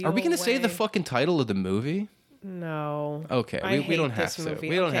ideal. Are we going to say the fucking title of the movie? No. Okay, we don't have to.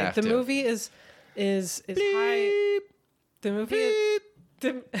 We don't have to. The movie is high. The movie.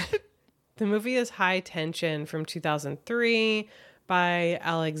 The movie is High Tension from 2003. By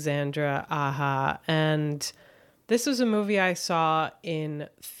Alexandra Aja, and this was a movie I saw in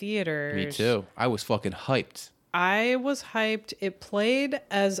theaters. Me too. I was fucking hyped. I was hyped. It played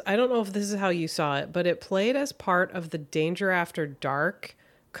as, I don't know if this is how you saw it, but it played as part of the Danger After Dark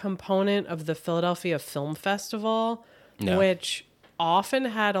component of the Philadelphia Film Festival, which often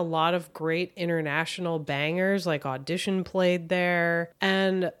had a lot of great international bangers, like Audition played there.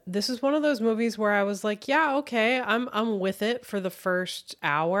 And this is one of those movies where I was like, yeah, okay, I'm with it for the first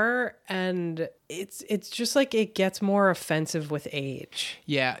hour. And it's just like it gets more offensive with age.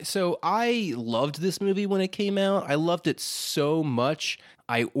 Yeah, so I loved this movie when it came out. I loved it so much.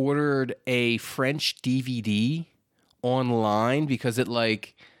 I ordered a French DVD online because I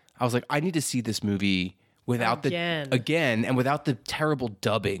was like, I need to see this movie without and without the terrible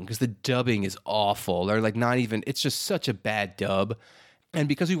dubbing, because the dubbing is awful. They're like not even, it's just such a bad dub. And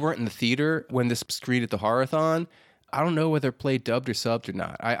because we weren't in the theater when this screened at the Horrorthon, I don't know whether it played dubbed or subbed or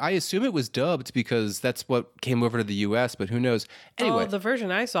not. I assume it was dubbed because that's what came over to the US, but who knows? Anyway, the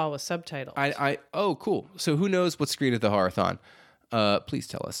version I saw was subtitled. Oh, cool. So who knows what screened at the Horrorthon? Please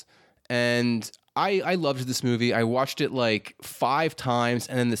tell us. And I loved this movie. I watched it like 5 times,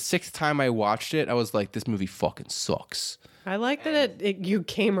 and then the 6th time I watched it, I was like, this movie fucking sucks. I like that you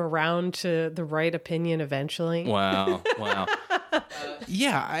came around to the right opinion eventually. Wow.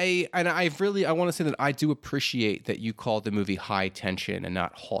 Yeah, I want to say that I do appreciate that you called the movie High Tension and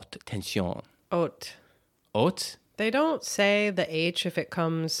not Haute Tension. Haute. Haute? They don't say the H if it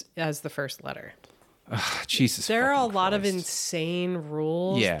comes as the first letter. Jesus. There are a fucking lot of Christ. insane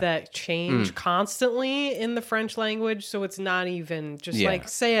rules Yeah. that change Mm. constantly in the French language, so it's not even just Yeah. like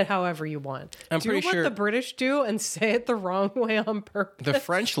say it however you want. I'm do pretty what sure- the British do and say it the wrong way on purpose. The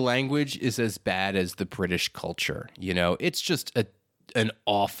French language is as bad as the British culture. You know, it's just an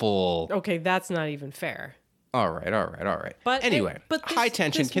awful. Okay, that's not even fair. All right. But anyway, but this, high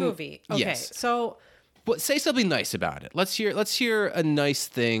tension this can movie. Okay, yes. so But say something nice about it. Let's hear a nice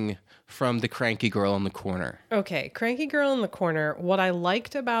thing from the cranky girl in the corner. okay, Cranky Girl in the Corner. What I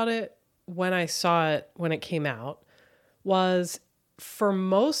liked about it when I saw it when it came out was for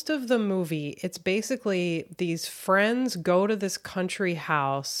most of the movie, it's basically these friends go to this country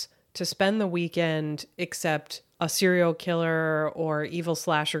house to spend the weekend, except a serial killer or evil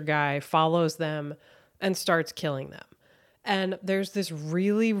slasher guy follows them and starts killing them. And there's this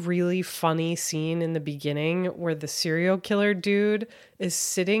really, really funny scene in the beginning where the serial killer dude is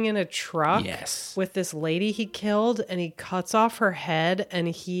sitting in a truck with this lady he killed, and he cuts off her head and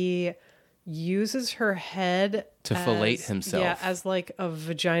he uses her head To fillet himself. Yeah, as like a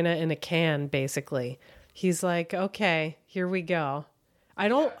vagina in a can, basically. He's like, okay, here we go. I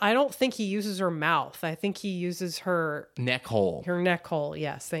don't think he uses her mouth. I think he uses her Neck hole. Her neck hole.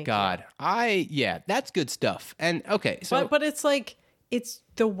 Yes, thank you. God, that's good stuff. And okay, so But it's like it's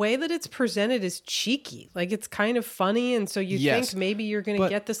the way that it's presented is cheeky. Like it's kind of funny, and so you Yes, think maybe you're going to but-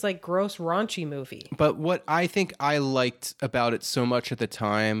 get this like gross raunchy movie. But what I think I liked about it so much at the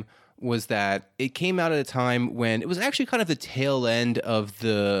time was that it came out at a time when it was actually kind of the tail end of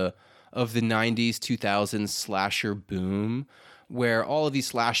the 90s, 2000s slasher boom, where all of these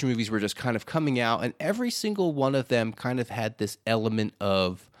slasher movies were just kind of coming out, and every single one of them kind of had this element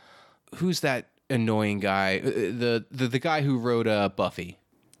of who's that annoying guy, the guy who wrote Buffy.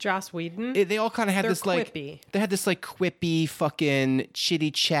 Joss Whedon. They all kind of had They're this like quippy. they had this like quippy fucking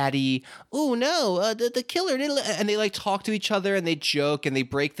chitty chatty. Oh no, the killer didn't. And they like talk to each other and they joke and they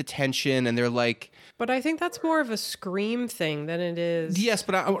break the tension and they're like. But I think that's more of a Scream thing than it is. Yes,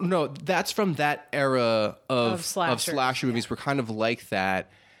 but no, that's from that era of slasher movies were kind of like that,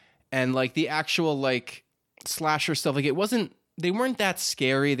 and like the actual like slasher stuff. Like they weren't that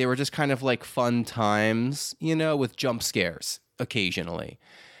scary. They were just kind of like fun times, you know, with jump scares occasionally.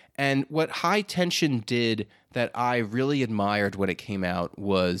 And what High Tension did that I really admired when it came out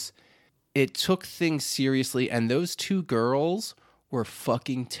was it took things seriously, and those two girls were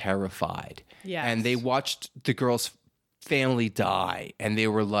fucking terrified. Yes. And they watched the girl's family die, and they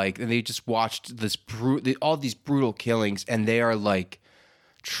were like, and they just watched all these brutal killings, and they are like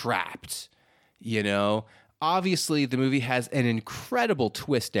trapped, you know? Obviously, the movie has an incredible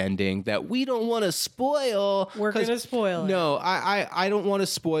twist ending that we don't want to spoil. We're going to spoil it. No, I don't want to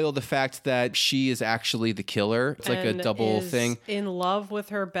spoil the fact that she is actually the killer. It's like a And double is thing. In love with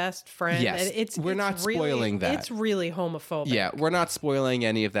her best friend. Yes, And we're not really- spoiling that. It's really homophobic. Yeah, we're not spoiling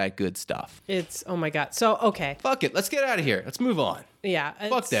any of that good stuff. It's, oh my God. So, okay. Fuck it. Let's get out of here. Let's move on. Yeah.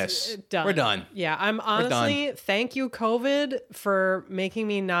 Fuck it's this. Done. We're done. Yeah. I'm We're honestly, thank you, COVID, for making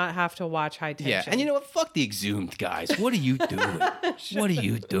me not have to watch High Tension. Yeah, and you know what? Fuck the Exhumed guys. What are you doing? What are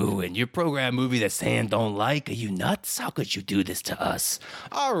you doing? You program a movie that Sam don't like? Are you nuts? How could you do this to us?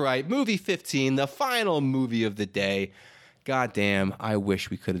 All right, movie 15, the final movie of the day. God damn, I wish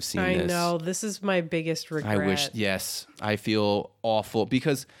we could have seen I this. know. This is my biggest regret. I wish, yes. I feel awful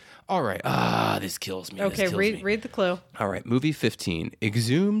because, all right, this kills me. Okay, read the clue. All right, movie 15.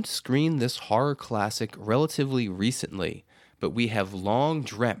 Exhumed screened this horror classic relatively recently, but we have long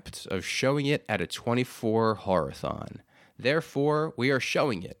dreamt of showing it at a 24 Horrorthon. Therefore, we are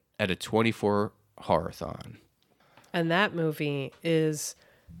showing it at a 24 Horrorthon. And that movie is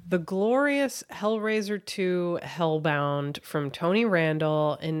the glorious Hellraiser 2 Hellbound from Tony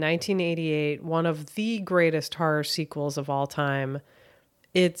Randall in 1988, one of the greatest horror sequels of all time.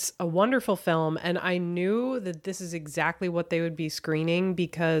 It's a wonderful film, and I knew that this is exactly what they would be screening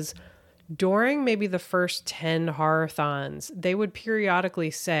because during maybe the first 10 Horrorthons, they would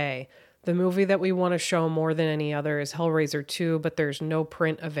periodically say, the movie that we want to show more than any other is Hellraiser 2, but there's no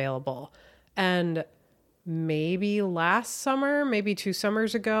print available. And maybe last summer, maybe 2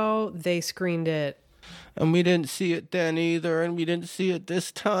 summers ago, they screened it. And we didn't see it then either, and we didn't see it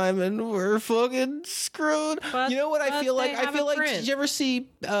this time, and we're fucking screwed. You know what I feel like? I feel like, did you ever see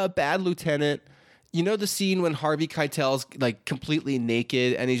Bad Lieutenant? You know the scene when Harvey Keitel's like completely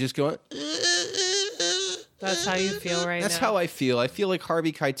naked, and he's just going... That's how you feel right That's now? how I feel. I feel like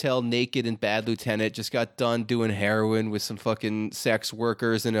Harvey Keitel, naked in Bad Lieutenant, just got done doing heroin with some fucking sex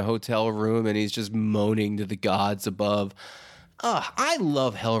workers in a hotel room, and he's just moaning to the gods above. I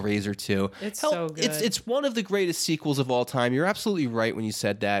love Hellraiser 2. It's so good. It's one of the greatest sequels of all time. You're absolutely right when you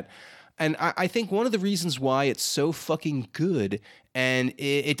said that. And I think one of the reasons why it's so fucking good, and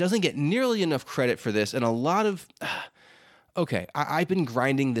it doesn't get nearly enough credit for this, and a lot of... Okay, I've been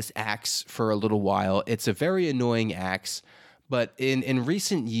grinding this axe for a little while. It's a very annoying axe, but in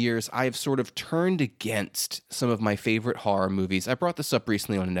recent years, I've sort of turned against some of my favorite horror movies. I brought this up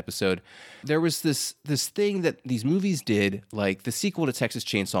recently on an episode. There was this thing that these movies did, like the sequel to Texas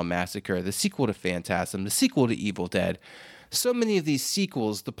Chainsaw Massacre, the sequel to Phantasm, the sequel to Evil Dead. So many of these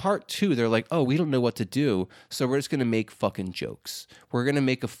sequels, the part 2, they're like, oh, we don't know what to do, so we're just going to make fucking jokes. We're going to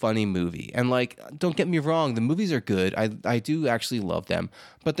make a funny movie. And like, don't get me wrong, the movies are good. I do actually love them,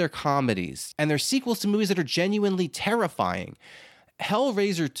 but they're comedies. And they're sequels to movies that are genuinely terrifying.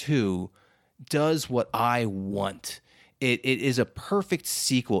 Hellraiser 2 does what I want. It is a perfect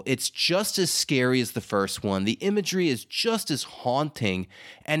sequel. It's just as scary as the first one. The imagery is just as haunting,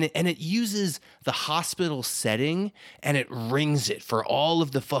 and it uses the hospital setting, and it rings it for all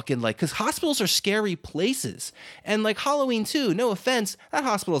of the fucking, like, because hospitals are scary places. And like Halloween 2, no offense, that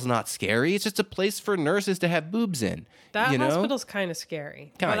hospital's not scary. It's just a place for nurses to have boobs in. That hospital's kind of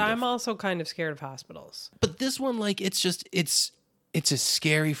scary, but I'm also kind of scared of hospitals. But this one, like, it's a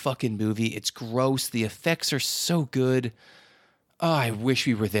scary fucking movie. It's gross. The effects are so good. Oh, I wish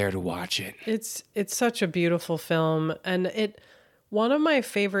we were there to watch it. It's such a beautiful film. And one of my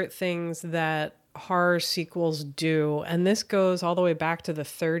favorite things that horror sequels do, and this goes all the way back to the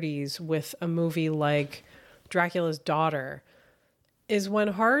 30s with a movie like Dracula's Daughter, is when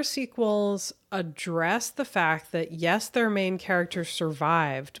horror sequels address the fact that, yes, their main characters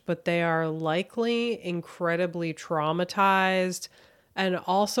survived, but they are likely incredibly traumatized. And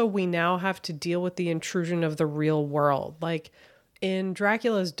also, we now have to deal with the intrusion of the real world. Like, in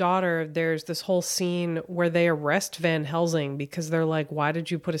Dracula's Daughter, there's this whole scene where they arrest Van Helsing because they're like, why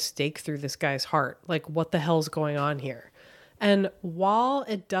did you put a stake through this guy's heart? Like, what the hell's going on here? And while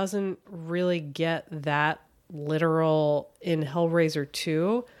it doesn't really get that literal in Hellraiser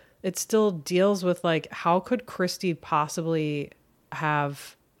 2, it still deals with, like, how could Christy possibly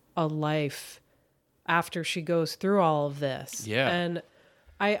have a life after she goes through all of this? Yeah. And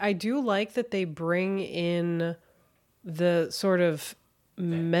I do like that they bring in the sort of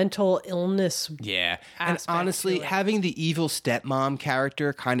mental illness. Yeah. And honestly, having the evil stepmom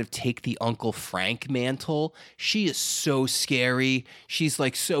character kind of take the Uncle Frank mantle, she is so scary. She's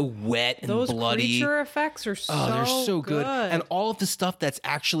like so wet and Those bloody. Those creature effects are they're so good. And all of the stuff that's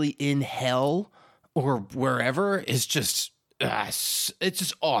actually in hell or wherever is just, it's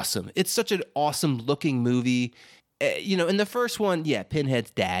just awesome. It's such an awesome looking movie. In the first one, yeah,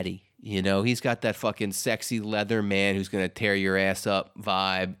 Pinhead's daddy. He's got that fucking sexy leather man who's going to tear your ass up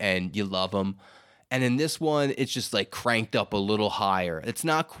vibe, and you love him. And in this one, it's just like cranked up a little higher. It's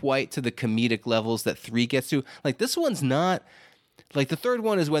not quite to the comedic levels that 3 gets to. Like, this one's not. Like, the third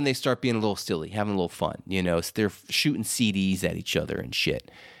one is when they start being a little silly, having a little fun. So they're shooting CDs at each other and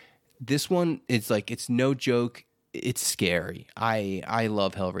shit. This one, it's like, it's no joke. It's scary. I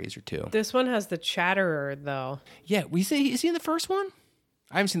love Hellraiser 2. This one has the Chatterer, though. Yeah, is he in the first one?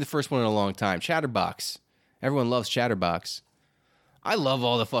 I haven't seen the first one in a long time. Chatterbox. Everyone loves Chatterbox. I love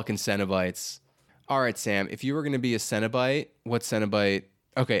all the fucking Cenobites. All right, Sam, if you were going to be a Cenobite, what Cenobite?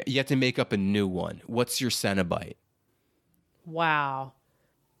 Okay, you have to make up a new one. What's your Cenobite? Wow.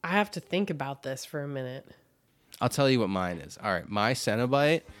 I have to think about this for a minute. I'll tell you what mine is. All right, my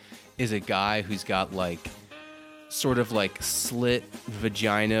Cenobite is a guy who's got like sort of like slit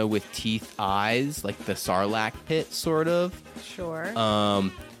vagina with teeth eyes, like the Sarlacc pit, sort of. Sure.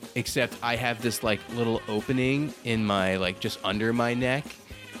 Except I have this like little opening in my, like, just under my neck,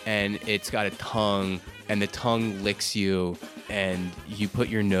 and it's got a tongue, and the tongue licks you, and you put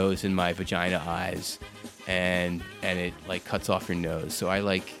your nose in my vagina eyes, and it like cuts off your nose. So I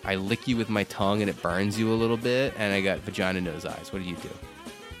lick you with my tongue, and it burns you a little bit, and I got vagina nose eyes. What do you do?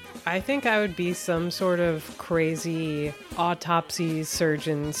 I think I would be some sort of crazy autopsy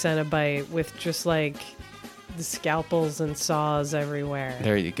surgeon Cenobite with just like the scalpels and saws everywhere.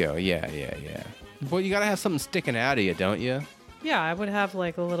 There you go. Yeah. Boy, you gotta have something sticking out of you, don't you? Yeah, I would have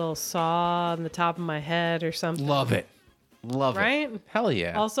like a little saw on the top of my head or something. Love it. Right? Hell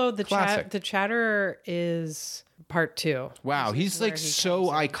yeah. Also, the Chatterer is part 2. Wow, he's like so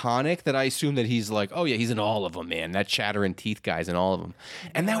iconic that I assume that he's like, oh yeah, he's in all of them, man. That chattering teeth guy's in all of them.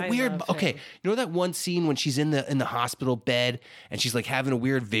 And that weird, okay, you know that one scene when she's in the hospital bed and she's like having a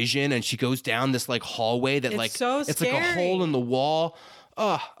weird vision and she goes down this like hallway that it's so it's scary. like a hole in the wall.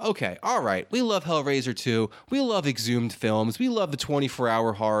 Oh, okay, all right. We love Hellraiser 2. We love exhumed films. We love the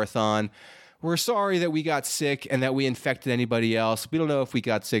 24-hour Horrorthon. We're sorry that we got sick and that we infected anybody else. We don't know if we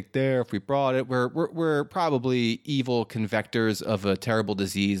got sick there, if we brought it. We're probably evil convectors of a terrible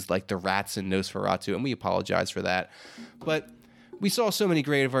disease like the rats in Nosferatu, and we apologize for that. But we saw so many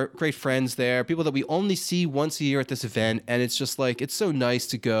great friends there, people that we only see once a year at this event, and it's just like, it's so nice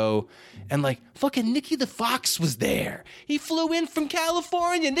to go. And like, fucking Nicky the Fox was there. He flew in from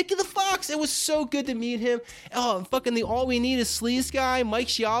California, Nicky the Fox. It was so good to meet him. Oh, fucking the All We Need Is Sleaze guy, Mike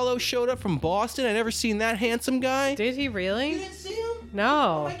Sciallo, showed up from Boston. I never seen that handsome guy. Did he really? You didn't see him?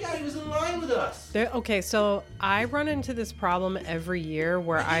 No. Oh my God, he was in line with us. Okay, so I run into this problem every year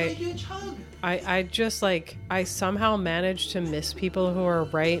where I just like, I somehow manage to miss people who are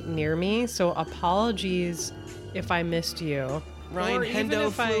right near me. So apologies if I missed you. Ryan Hendo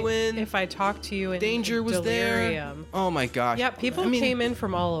flew in. If I talked to you in Danger was delirium. there. Oh my gosh. Yeah, people came in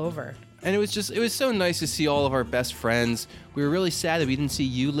from all over. And it was so nice to see all of our best friends. We were really sad that we didn't see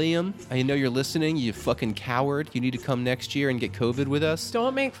you, Liam. I know you're listening, you fucking coward. You need to come next year and get COVID with us.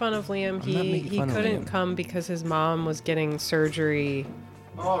 Don't make fun of Liam. He couldn't come because his mom was getting surgery.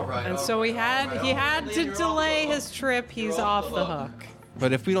 All right. And so he had to delay his trip. He's off the hook.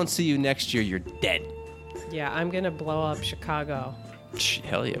 But if we don't see you next year, you're dead. Yeah, I'm going to blow up Chicago.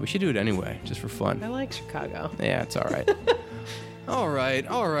 Hell yeah, we should do it anyway, just for fun. I like Chicago. Yeah, it's all right.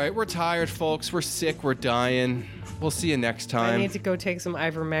 All right. We're tired, folks. We're sick. We're dying. We'll see you next time. I need to go take some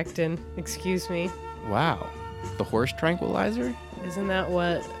ivermectin. Excuse me. Wow. The horse tranquilizer? Isn't that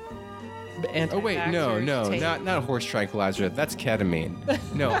what anti-vaxxers Oh, wait, no. take? Not a horse tranquilizer. That's ketamine.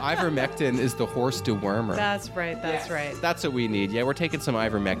 No, ivermectin is the horse dewormer. That's right. That's what we need. Yeah, we're taking some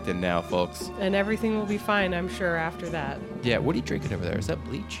ivermectin now, folks. And everything will be fine, I'm sure, after that. Yeah, what are you drinking over there? Is that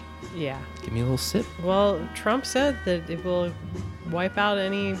bleach? Yeah. Give me a little sip. Well, Trump said that it will wipe out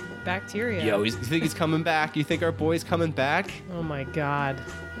any bacteria. Yo, you think he's coming back? You think our boy's coming back? Oh my God.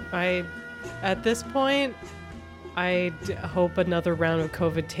 At this point, I hope another round of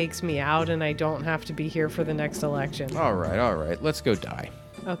COVID takes me out and I don't have to be here for the next election. All right. Let's go die.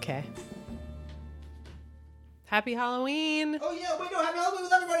 Okay. Happy Halloween. Oh yeah, wait, no, happy Halloween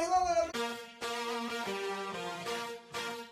with everybody.